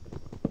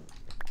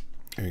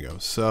 There you go.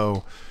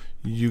 So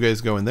you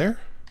guys go in there.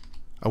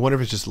 I wonder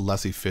if it's just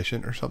less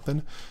efficient or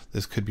something.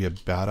 This could be a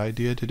bad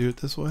idea to do it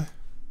this way,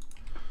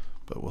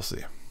 but we'll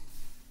see.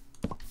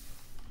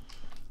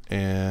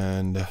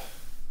 And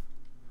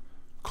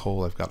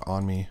coal I've got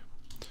on me.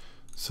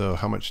 So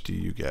how much do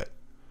you get?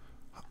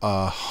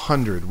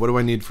 100. What do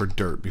I need for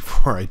dirt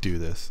before I do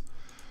this?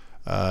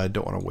 I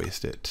don't want to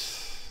waste it.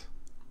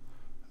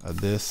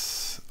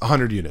 This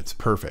 100 units.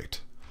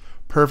 Perfect.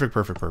 Perfect.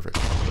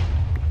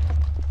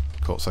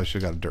 Cool. So I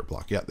should have got a dirt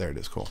block. Yeah, there it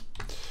is. Cool.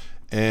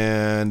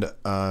 And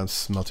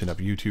smelting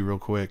up you two real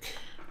quick.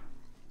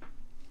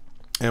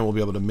 And we'll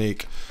be able to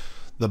make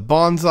the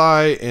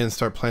bonsai and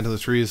start planting the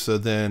trees. So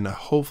then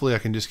hopefully I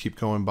can just keep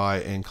going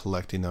by and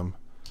collecting them.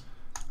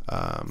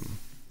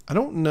 I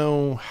don't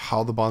know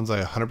how the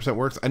bonsai 100%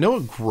 works. I know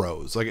it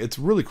grows. Like, it's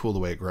really cool the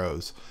way it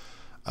grows.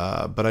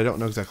 But I don't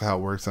know exactly how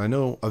it works. And I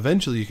know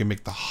eventually you can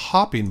make the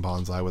hopping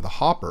bonsai with a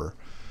hopper.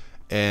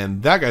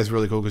 And that guy's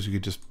really cool because you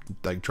could just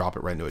like drop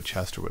it right into a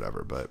chest or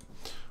whatever, but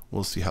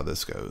we'll see how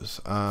this goes.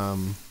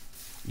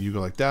 You go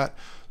like that.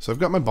 So I've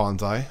got my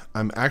bonsai.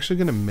 I'm actually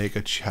going to make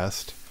a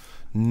chest.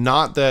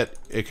 Not that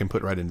it can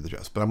put right into the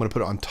chest, but I'm going to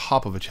put it on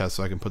top of a chest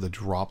so I can put the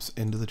drops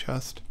into the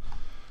chest,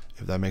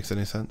 if that makes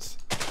any sense.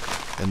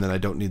 And then I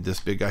don't need this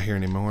big guy here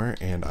anymore,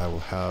 and I will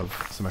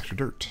have some extra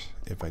dirt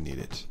if I need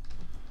it.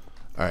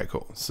 All right,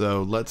 cool.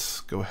 So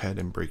let's go ahead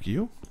and break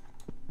you.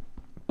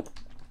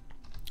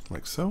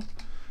 Like so.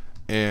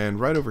 And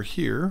right over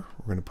here,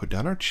 we're going to put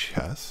down our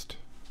chest.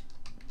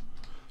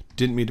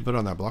 Didn't mean to put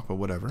on that block, but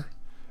whatever.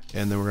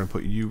 And then we're going to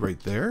put you right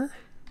there.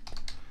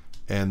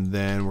 And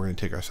then we're going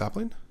to take our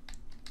sapling.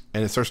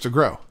 And it starts to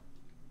grow.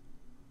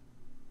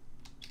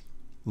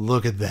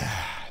 Look at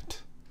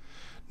that.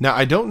 Now,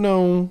 I don't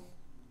know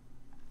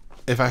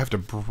if I have to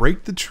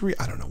break the tree.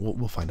 I don't know.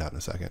 We'll find out in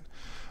a second.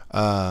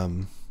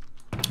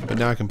 But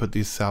now I can put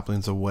these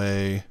saplings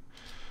away.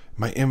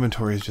 My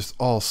inventory is just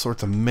all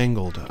sorts of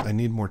mangled. I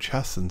need more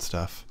chests and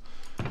stuff.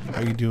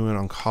 How you doing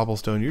on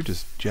cobblestone? You're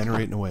just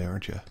generating away,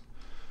 aren't you?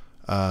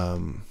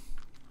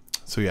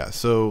 So yeah,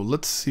 so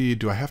let's see.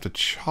 Do I have to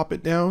chop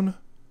it down?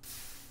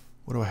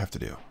 What do I have to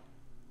do?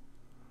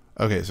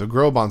 Okay, so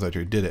grow a bonsai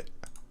tree. Did it.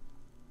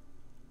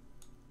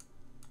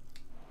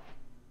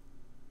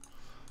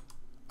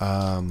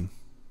 I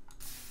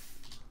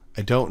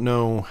don't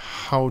know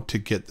how to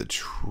get the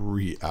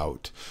tree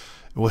out.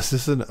 Was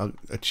this an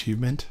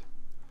achievement?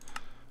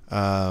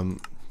 I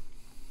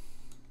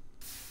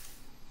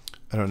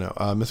don't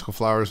know. Mystical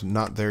flowers,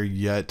 not there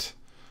yet.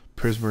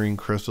 Prismarine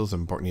crystals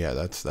important. Yeah,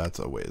 that's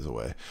a ways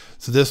away.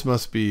 So this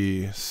must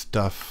be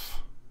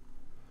stuff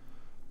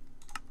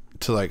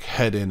to like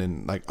head in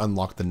and like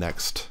unlock the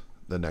next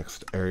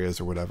areas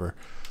or whatever.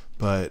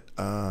 But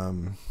yeah,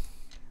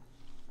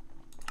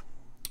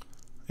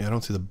 I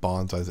don't see the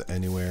bonsais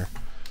anywhere.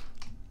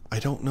 I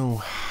don't know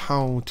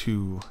how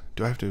to.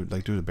 Do I have to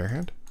like do the bare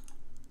hand?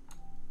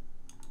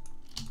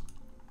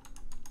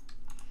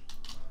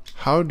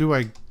 How do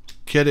I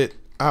get it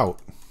out?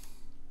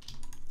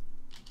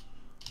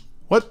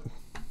 What?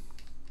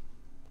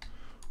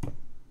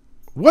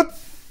 What?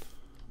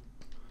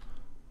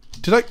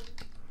 Did I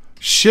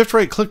shift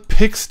right click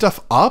pick stuff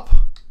up?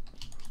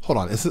 Hold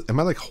on, am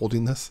I like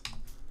holding this?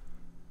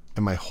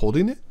 Am I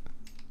holding it?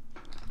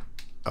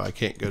 Oh, I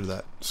can't go to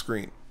that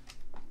screen.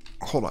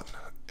 Hold on.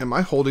 Am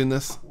I holding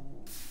this?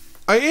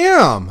 I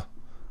am!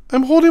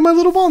 I'm holding my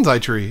little bonsai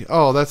tree.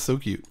 Oh, that's so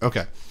cute.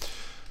 Okay.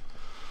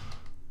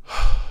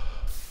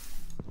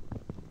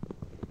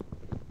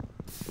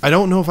 I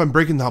don't know if I'm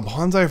breaking the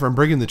bonsai or if I'm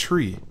breaking the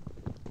tree.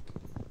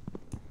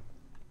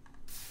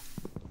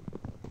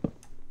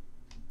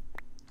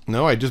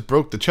 No, I just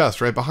broke the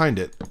chest right behind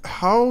it.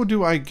 How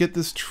do I get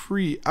this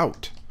tree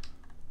out?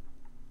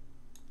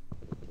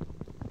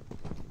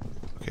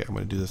 Okay, I'm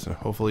going to do this and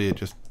hopefully it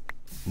just...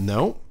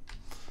 No.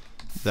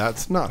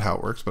 That's not how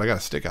it works, but I got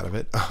a stick out of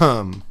it.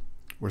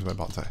 Where's my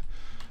bonsai?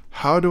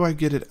 How do I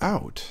get it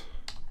out?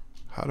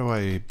 How do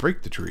I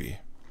break the tree?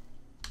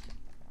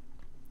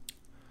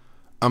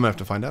 I'm going to have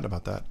to find out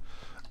about that.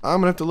 I'm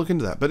going to have to look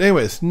into that. But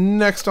anyways,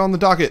 next on the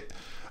docket,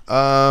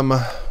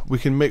 we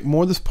can make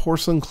more of this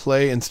porcelain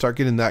clay and start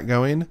getting that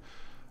going.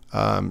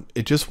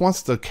 It just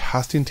wants the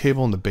casting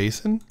table and the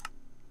basin.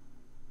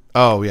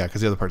 Oh, yeah,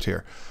 because the other part's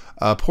here.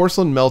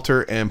 Porcelain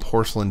melter and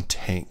porcelain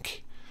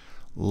tank.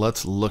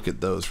 Let's look at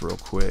those real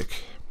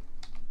quick.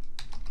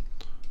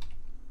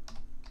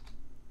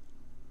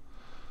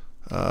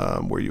 Where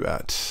are you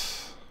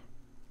at?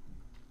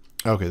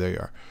 Okay, there you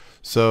are.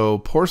 So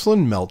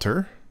porcelain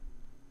melter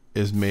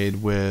is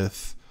made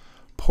with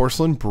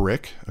porcelain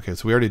brick. Okay,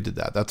 so we already did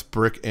that. That's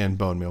brick and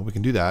bone meal. We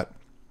can do that.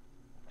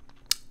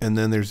 And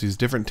then there's these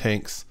different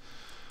tanks.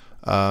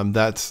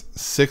 That's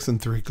 6 and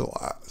 3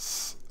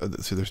 glass.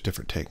 See, there's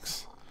different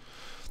tanks.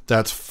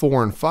 That's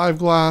 4 and 5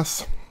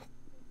 glass.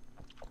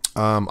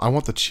 I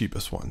want the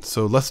cheapest one.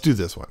 So let's do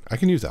this one. I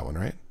can use that one,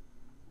 right?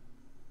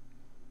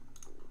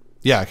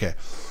 Yeah, okay.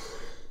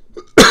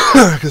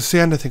 Because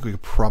sand I think we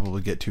could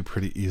probably get to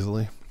pretty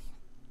easily.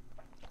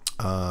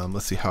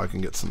 Let's see how I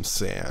can get some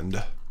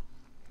sand.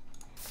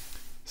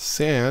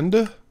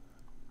 Sand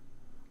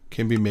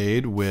can be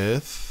made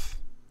with,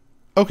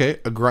 okay,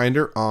 a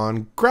grinder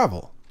on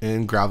gravel.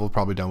 And gravel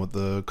probably done with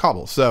the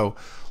cobble. So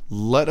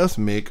let us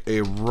make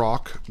a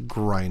rock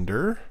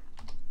grinder.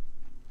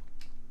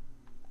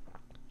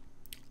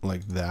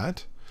 Like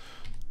that.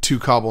 2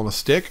 cobble and a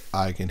stick.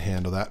 I can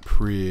handle that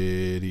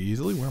pretty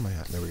easily. Where am I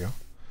at? There we go.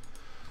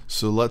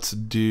 So let's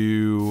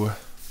do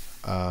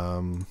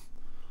 1,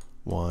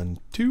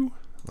 2,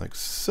 like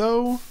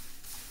so.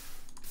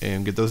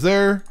 And get those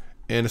there.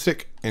 And a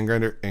stick and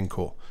grinder and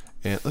cool.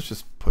 And let's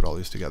just put all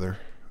these together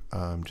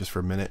just for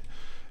a minute.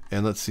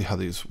 And let's see how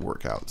these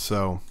work out.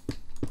 So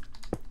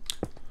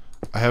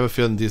I have a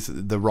feeling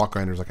the rock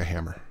grinder is like a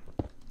hammer.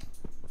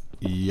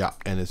 Yeah,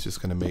 and it's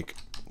just going to make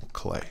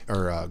clay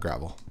or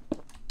gravel.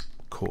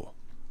 Cool.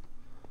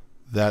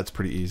 That's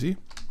pretty easy.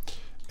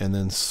 And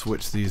then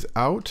switch these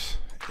out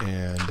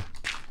and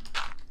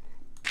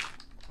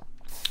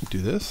do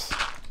this.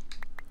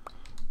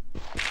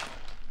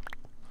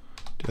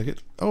 I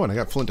get... Oh, and I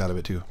got flint out of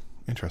it too.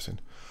 Interesting.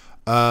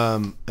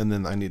 And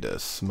then I need to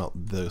smelt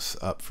this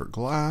up for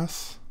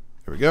glass.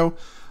 There we go.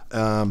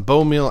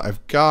 Bone meal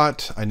I've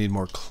got. I need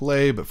more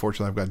clay, but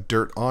fortunately I've got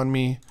dirt on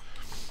me.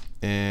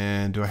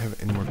 And do I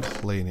have any more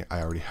clay?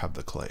 I already have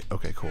the clay.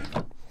 Okay, cool.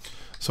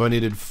 So I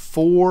needed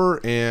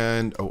 4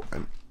 and... Oh,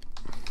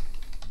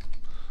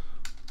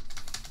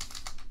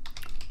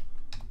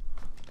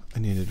 I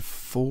needed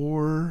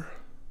 4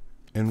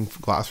 and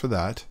glass for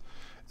that.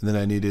 And then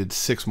I needed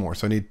 6 more.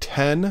 So I need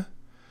 10.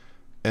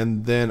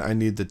 And then I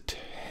need the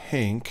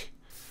tank,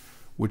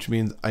 which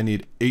means I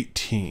need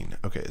 18.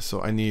 Okay,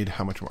 so I need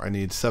how much more? I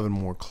need 7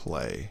 more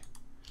clay.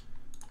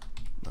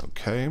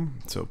 Okay,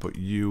 so put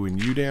you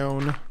and you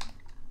down.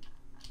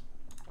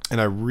 And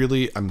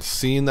I'm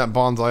seeing that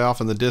bonsai off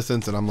in the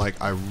distance, and I'm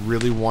like, I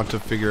really want to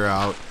figure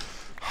out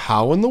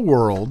how in the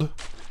world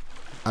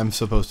I'm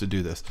supposed to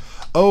do this.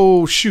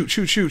 Oh, shoot.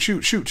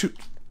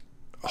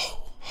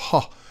 Oh,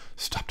 huh.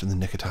 Stopped in the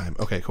nick of time.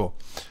 Okay, cool.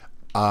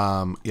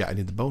 Yeah, I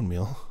need the bone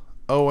meal.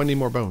 Oh, I need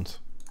more bones.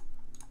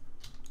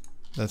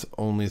 That's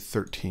only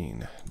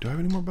 13. Do I have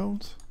any more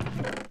bones?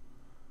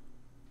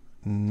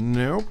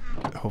 Nope.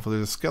 Hopefully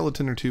there's a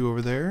skeleton or 2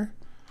 over there.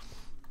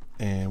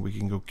 And we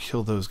can go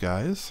kill those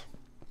guys.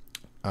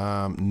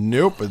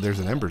 Nope, but there's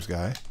an embers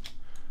guy.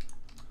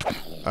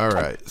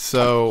 Alright,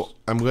 so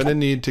I'm going to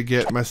need to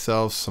get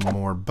myself some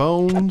more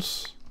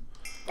bones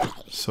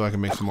so I can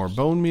make some more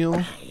bone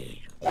meal.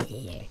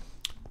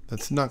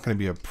 That's not going to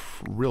be a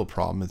real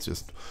problem. It's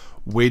just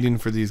waiting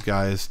for these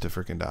guys to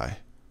freaking die.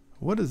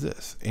 What is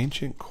this?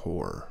 Ancient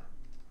core.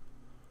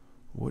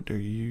 What are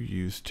you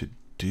used to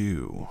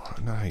do?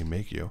 Not how you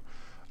make you.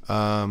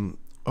 Oh,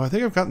 I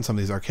think I've gotten some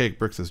of these archaic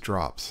bricks as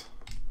drops.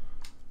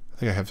 I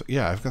think I have.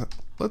 Yeah, I've got.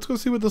 Let's go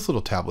see what this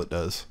little tablet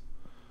does.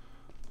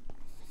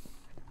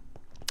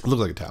 It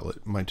looks like a tablet.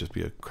 It might just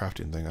be a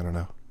crafting thing. I don't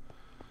know.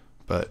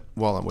 But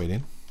while I'm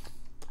waiting.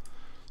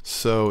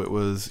 So it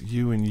was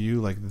you and you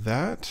like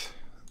that.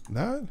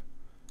 That?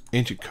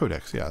 Ancient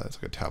codex. Yeah, that's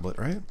like a tablet,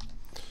 right?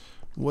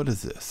 What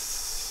is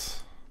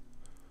this?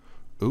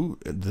 Ooh,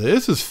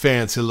 this is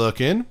fancy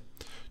looking.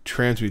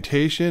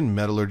 Transmutation,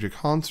 metallurgic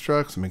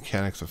constructs,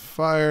 mechanics of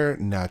fire,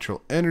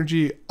 natural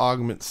energy,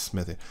 augment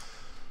smithing.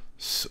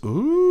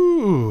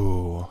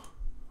 Ooh.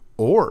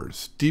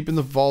 Ores. Deep in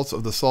the vaults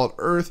of the solid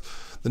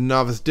earth, the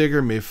novice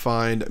digger may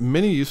find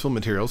many useful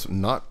materials,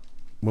 not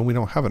when we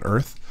don't have an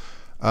earth.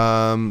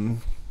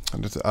 Lead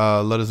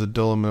is a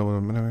dull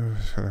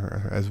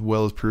as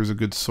well as proves a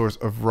good source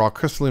of raw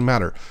crystalline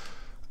matter.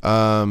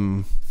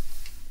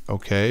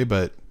 Okay,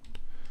 but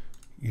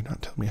you're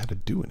not telling me how to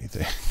do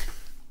anything.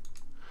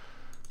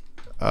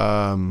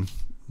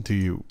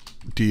 Do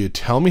you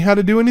tell me how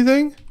to do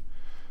anything?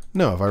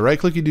 No, if I right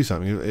click you do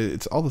something.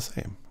 It's all the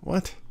same.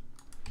 What?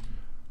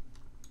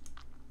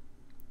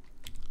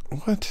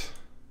 What?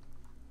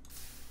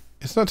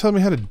 It's not telling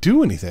me how to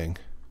do anything.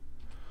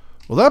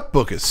 Well, that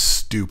book is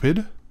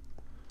stupid.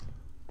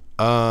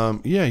 Yeah,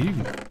 you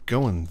can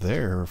go in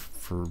there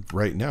for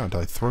right now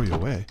until I throw you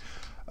away.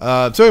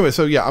 So anyway,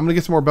 so yeah, I'm gonna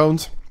get some more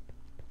bones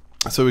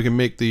so we can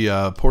make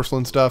the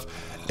porcelain stuff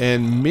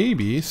and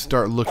maybe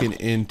start looking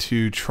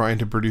into trying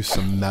to produce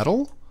some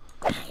metal,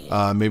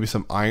 maybe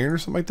some iron or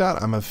something like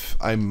that.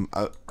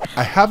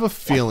 I have a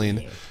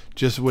feeling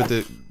just with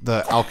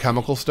the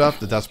alchemical stuff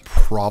that's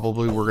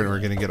probably where we're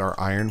gonna get our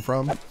iron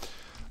from.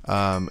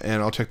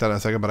 And I'll check that in a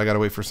second, but I gotta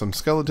wait for some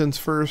skeletons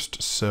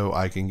first so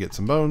I can get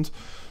some bones.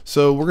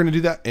 So we're gonna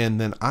do that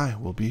and then I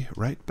will be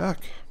right back.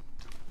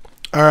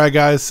 Alright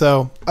guys,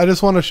 so I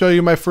just want to show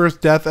you my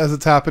first death as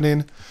it's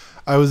happening.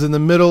 I was in the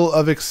middle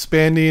of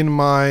expanding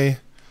my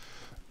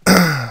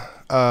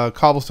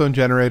cobblestone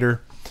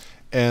generator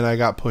and I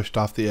got pushed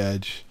off the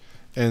edge.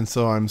 And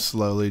so I'm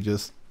slowly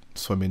just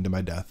swimming to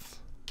my death.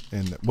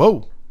 And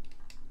whoa!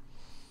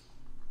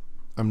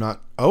 I'm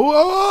not...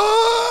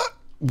 Oh!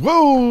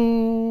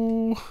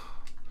 Whoa!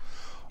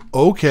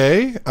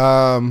 Okay. If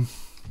I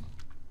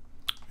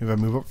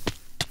move up...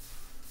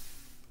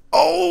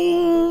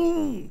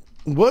 Oh!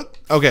 What?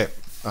 Okay.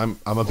 I'm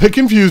a bit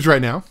confused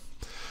right now.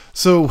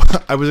 So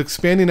I was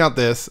expanding out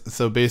this.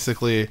 So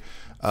basically,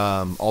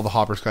 all the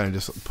hoppers kind of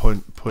just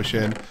push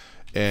in,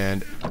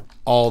 and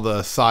all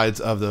the sides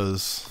of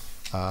those,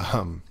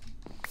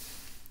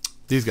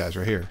 these guys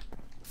right here,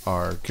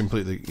 are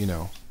completely,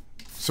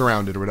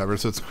 surrounded or whatever.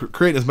 So it's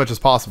creating as much as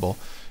possible,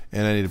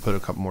 and I need to put a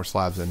couple more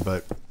slabs in.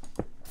 But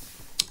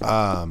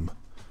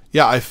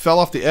yeah, I fell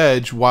off the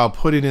edge while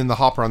putting in the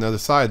hopper on the other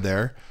side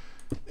there,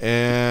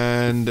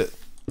 and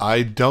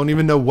I don't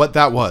even know what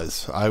that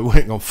was. I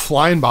went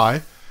flying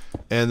by,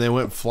 and then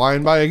went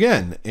flying by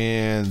again,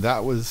 and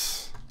that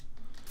was,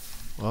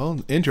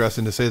 well,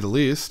 interesting to say the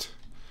least.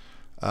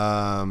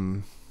 Yeah,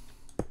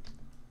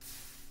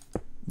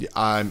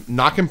 I'm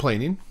not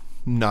complaining,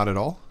 not at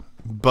all.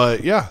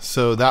 But yeah,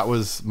 so that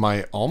was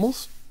my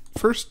almost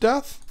first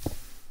death.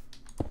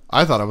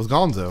 I thought I was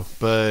gonzo,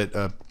 but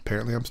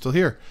apparently I'm still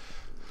here.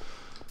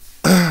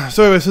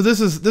 So anyway, so this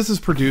is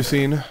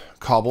producing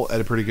cobble at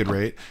a pretty good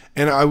rate,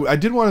 and I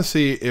did want to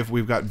see if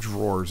we've got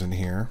drawers in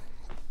here.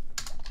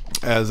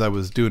 as I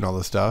was doing all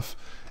this stuff.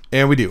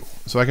 And we do.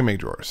 So I can make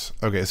drawers.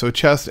 Okay, so a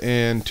chest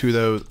and 2 of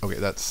those. Okay,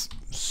 that's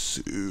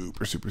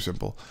super, super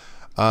simple.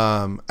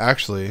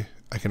 Actually,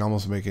 I can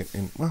almost make it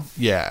in, well,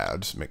 yeah, I'll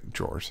just make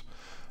drawers.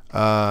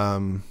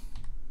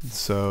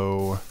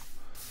 So,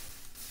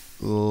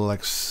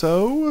 like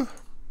so.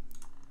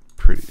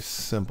 Pretty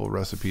simple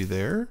recipe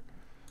there.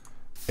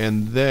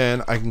 And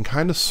then I can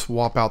kind of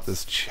swap out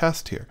this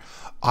chest here.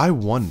 I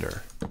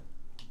wonder.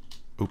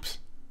 Oops.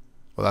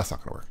 Well, that's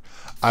not going to work.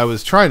 I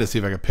was trying to see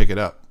if I could pick it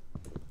up.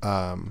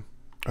 Hold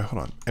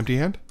on. Empty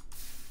hand?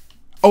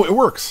 Oh, it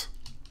works.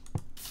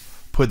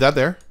 Put that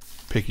there.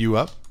 Pick you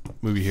up.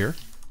 Move you here.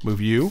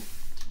 Move you.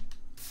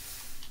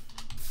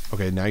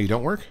 Okay, now you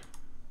don't work?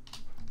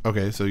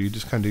 Okay, so you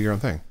just kind of do your own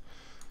thing.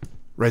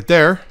 Right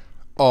there.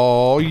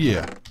 Oh,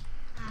 yeah.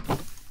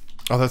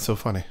 Oh, that's so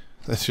funny.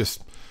 That's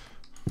just...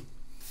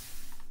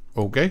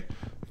 Okay.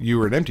 You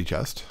were an empty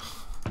chest.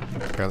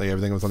 Apparently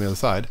everything was on the other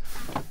side.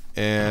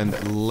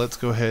 And let's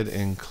go ahead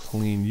and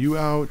clean you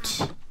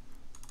out.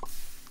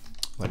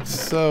 Like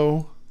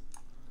so.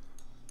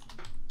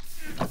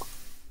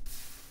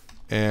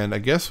 And I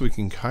guess we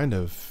can kind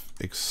of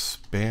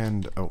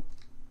expand... Oh.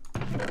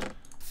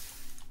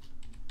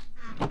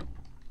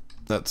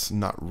 That's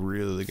not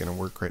really going to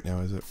work right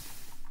now, is it?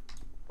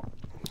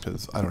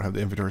 Because I don't have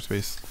the inventory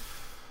space.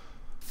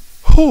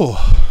 Whew.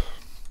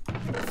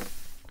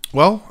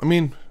 Well, I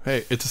mean,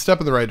 hey, it's a step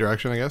in the right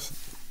direction, I guess.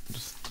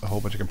 Just a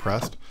whole bunch of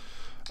compressed.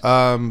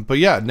 But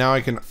yeah, now I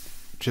can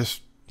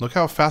just look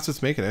how fast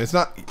it's making it. It's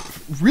not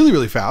really,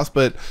 really fast,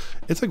 but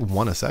it's like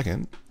 1 a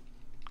second,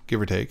 give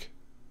or take.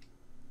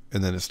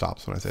 And then it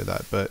stops when I say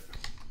that. But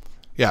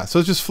yeah, so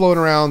it's just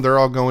floating around. They're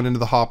all going into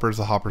the hoppers.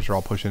 The hoppers are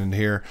all pushing in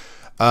here.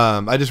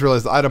 I just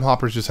realized the item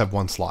hoppers just have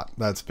 1 slot.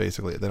 That's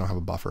basically it. They don't have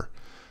a buffer.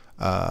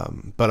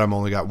 But I'm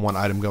only got 1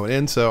 item going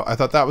in, so I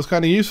thought that was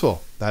kind of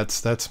useful.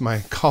 That's my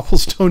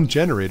cobblestone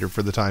generator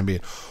for the time being.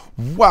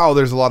 Wow,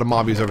 there's a lot of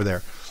mobbies over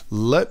there.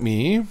 Let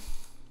me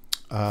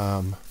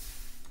put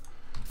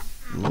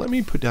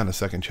down a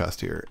second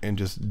chest here and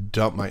just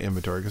dump my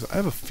inventory, because I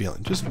have a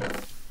feeling, just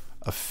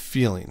a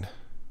feeling,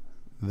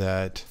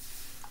 that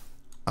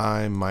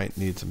I might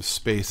need some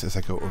space as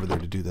I go over there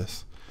to do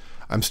this.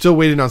 I'm still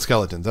waiting on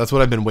skeletons. That's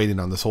what I've been waiting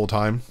on this whole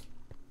time.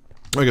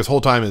 I guess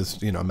whole time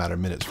is, you know, a matter of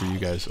minutes for you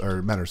guys, or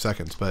a matter of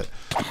seconds, but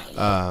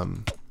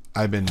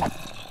I've been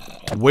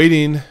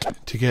waiting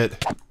to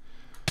get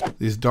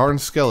these darn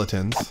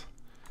skeletons,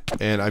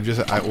 and I've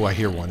just, I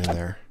hear one in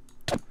there.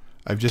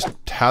 I've just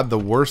had the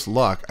worst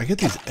luck. I get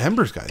these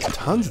embers, guys,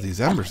 tons of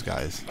these embers,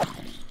 guys.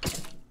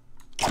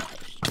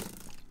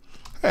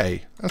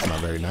 Hey, that's not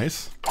very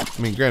nice. I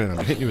mean, granted,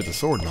 I'm hitting you with the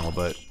sword and all,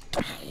 but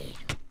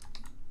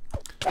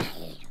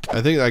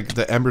I think like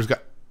the embers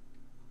got...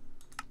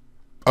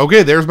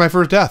 Okay, there's my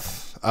first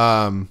death.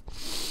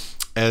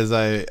 As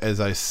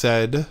I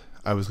said,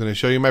 I was going to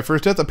show you my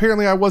first death.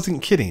 Apparently, I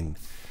wasn't kidding.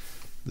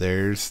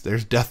 There's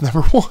death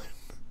number 1.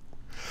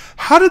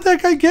 How did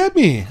that guy get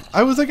me?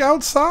 I was like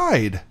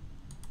outside.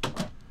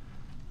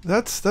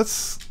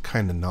 That's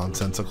kind of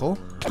nonsensical.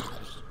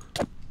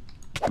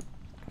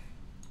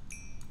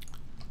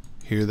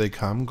 Here they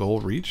come.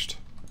 Goal reached.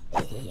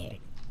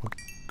 What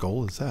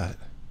goal is that?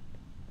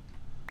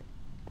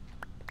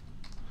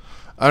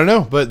 I don't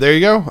know, but there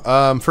you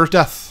go. First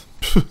death.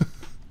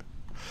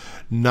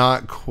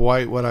 Not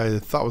quite what I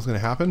thought was going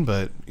to happen,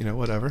 but, you know,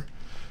 whatever.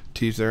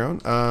 To each their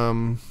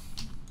own.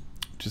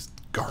 Just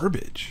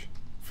garbage.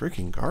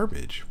 Freaking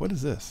garbage. What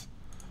is this?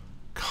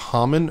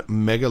 Common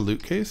mega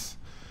loot case?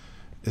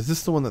 Is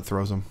this the one that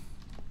throws them?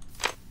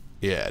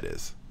 Yeah, it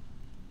is.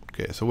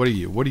 Okay, so what do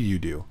you? What do you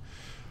do?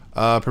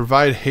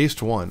 Provide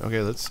haste 1.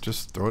 Okay, let's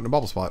just throw it in a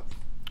bubble spot.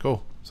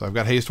 Cool. So I've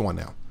got haste 1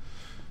 now.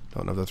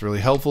 Don't know if that's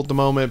really helpful at the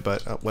moment,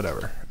 but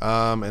whatever.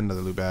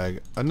 Another loot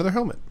bag. Another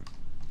helmet.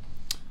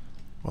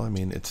 Well, I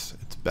mean, it's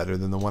better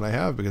than the one I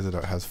have because it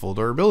has full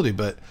durability,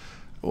 but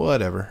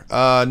whatever.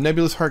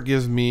 Nebulous Heart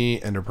gives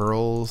me Ender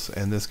Pearls,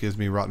 and this gives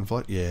me Rotten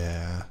Flesh.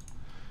 Yeah.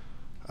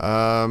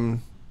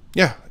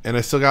 Yeah, and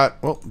I still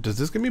got... Well, does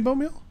this give me bone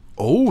meal?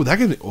 Oh, that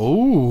gives me...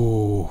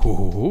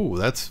 Oh,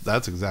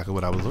 that's exactly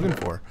what I was looking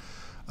for.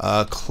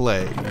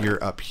 Clay,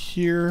 you're up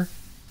here.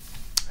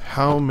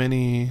 How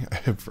many?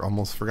 I've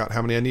almost forgot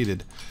how many I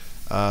needed.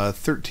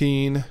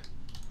 13.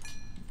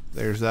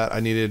 There's that. I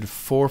needed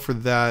 4 for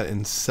that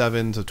and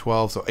 7, so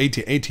 12. So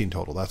 18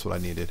 total. That's what I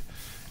needed.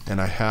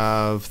 And I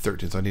have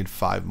 13, so I need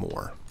 5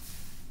 more.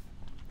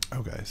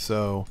 Okay,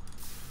 so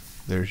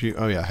there's you.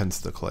 Oh yeah, hence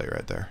the clay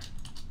right there.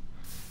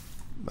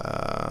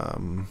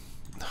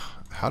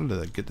 How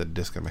did I get the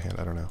disc in my hand?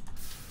 I don't know.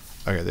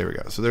 Okay, there we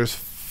go. So there's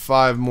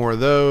 5 more of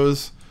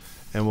those,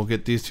 and we'll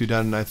get these 2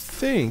 done. And I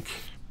think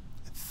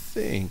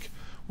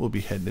we'll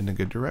be heading in a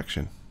good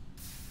direction.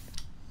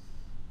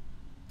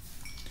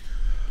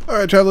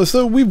 Alright, travelers,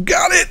 so we've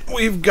got it!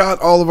 We've got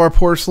all of our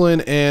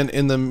porcelain, and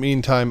in the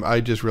meantime,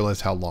 I just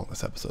realized how long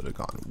this episode had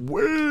gone.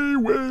 Way,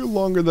 way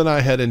longer than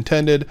I had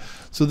intended.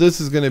 So this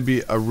is going to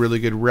be a really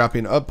good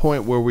wrapping up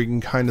point where we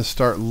can kind of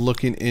start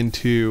looking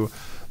into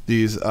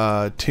these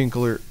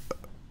tinker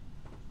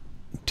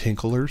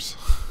tinklers.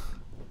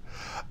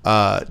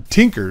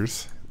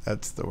 Tinkers.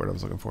 That's the word I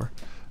was looking for.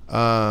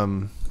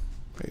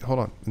 Wait, hold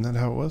on. Isn't that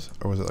how it was?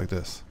 Or was it like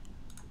this?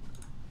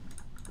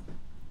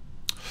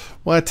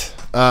 What?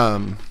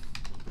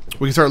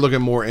 We can start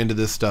looking more into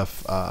this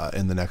stuff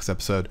in the next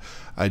episode.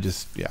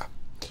 Yeah.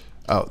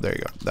 Oh, there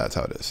you go. That's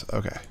how it is.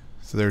 Okay.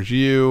 So there's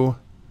you.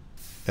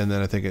 And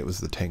then I think it was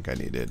the tank I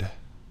needed.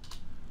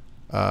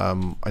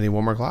 I need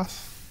one more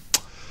glass.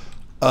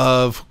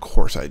 Of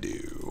course I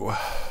do.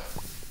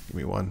 Give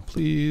me one,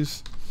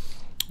 please.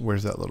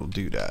 Where's that little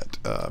dude at?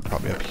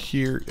 Probably up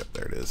here. Yep,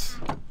 there it is.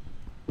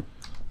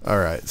 All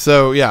right.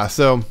 So yeah.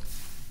 So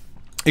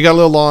it got a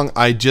little long.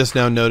 I just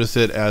now noticed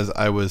it as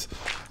I was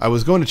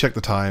going to check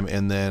the time,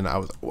 and then I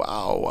was,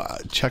 wow,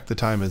 check the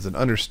time is an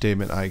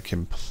understatement. I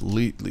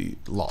completely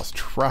lost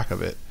track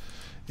of it.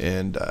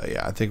 And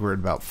yeah, I think we're at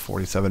about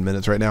 47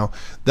 minutes right now.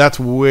 That's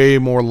way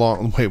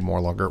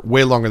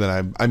longer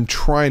than I'm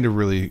trying to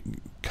really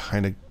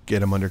kind of get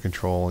them under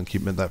control and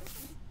keep them at that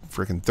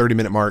freaking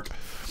 30-minute mark.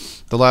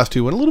 The last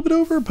two went a little bit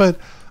over, but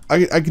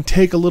I can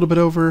take a little bit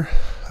over.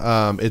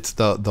 It's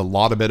the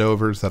lot of bit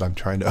overs that I'm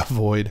trying to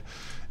avoid.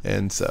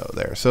 And so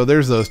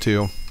there's those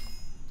two.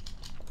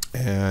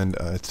 And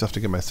it's tough to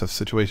get my stuff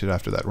situated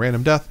after that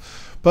random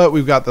death. But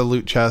we've got the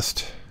loot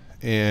chest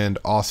and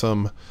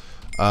awesome.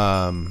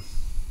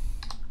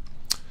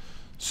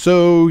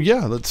 So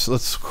yeah,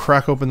 let's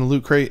crack open the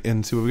loot crate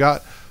and see what we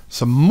got.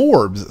 Some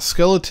morbs,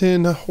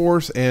 skeleton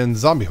horse, and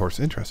zombie horse.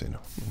 Interesting.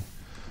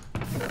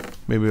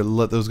 Maybe we'll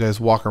let those guys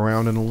walk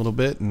around in a little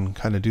bit and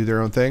kind of do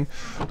their own thing.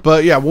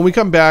 But yeah, when we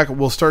come back,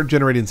 we'll start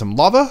generating some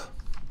lava.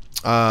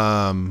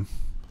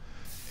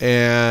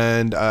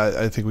 And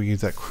I think we can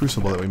use that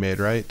crucible that we made,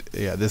 right?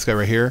 Yeah, this guy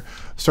right here.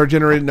 Start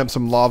generating up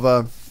some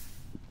lava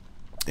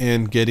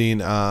and getting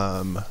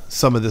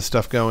some of this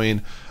stuff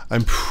going.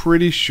 I'm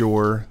pretty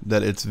sure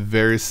that it's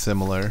very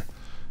similar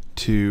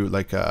to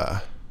like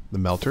the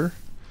melter.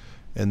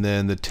 And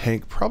then the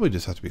tank probably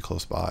just has to be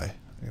close by.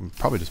 I can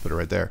probably just put it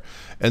right there.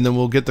 And then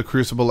we'll get the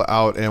crucible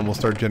out and we'll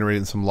start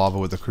generating some lava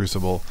with the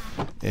crucible.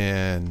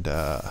 And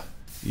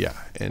yeah,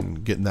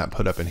 and getting that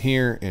put up in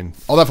here and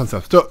all that fun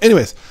stuff. So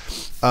anyways,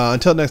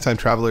 until next time,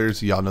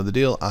 travelers, y'all know the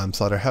deal. I'm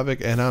Slaughter Havoc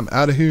and I'm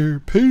out of here.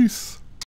 Peace.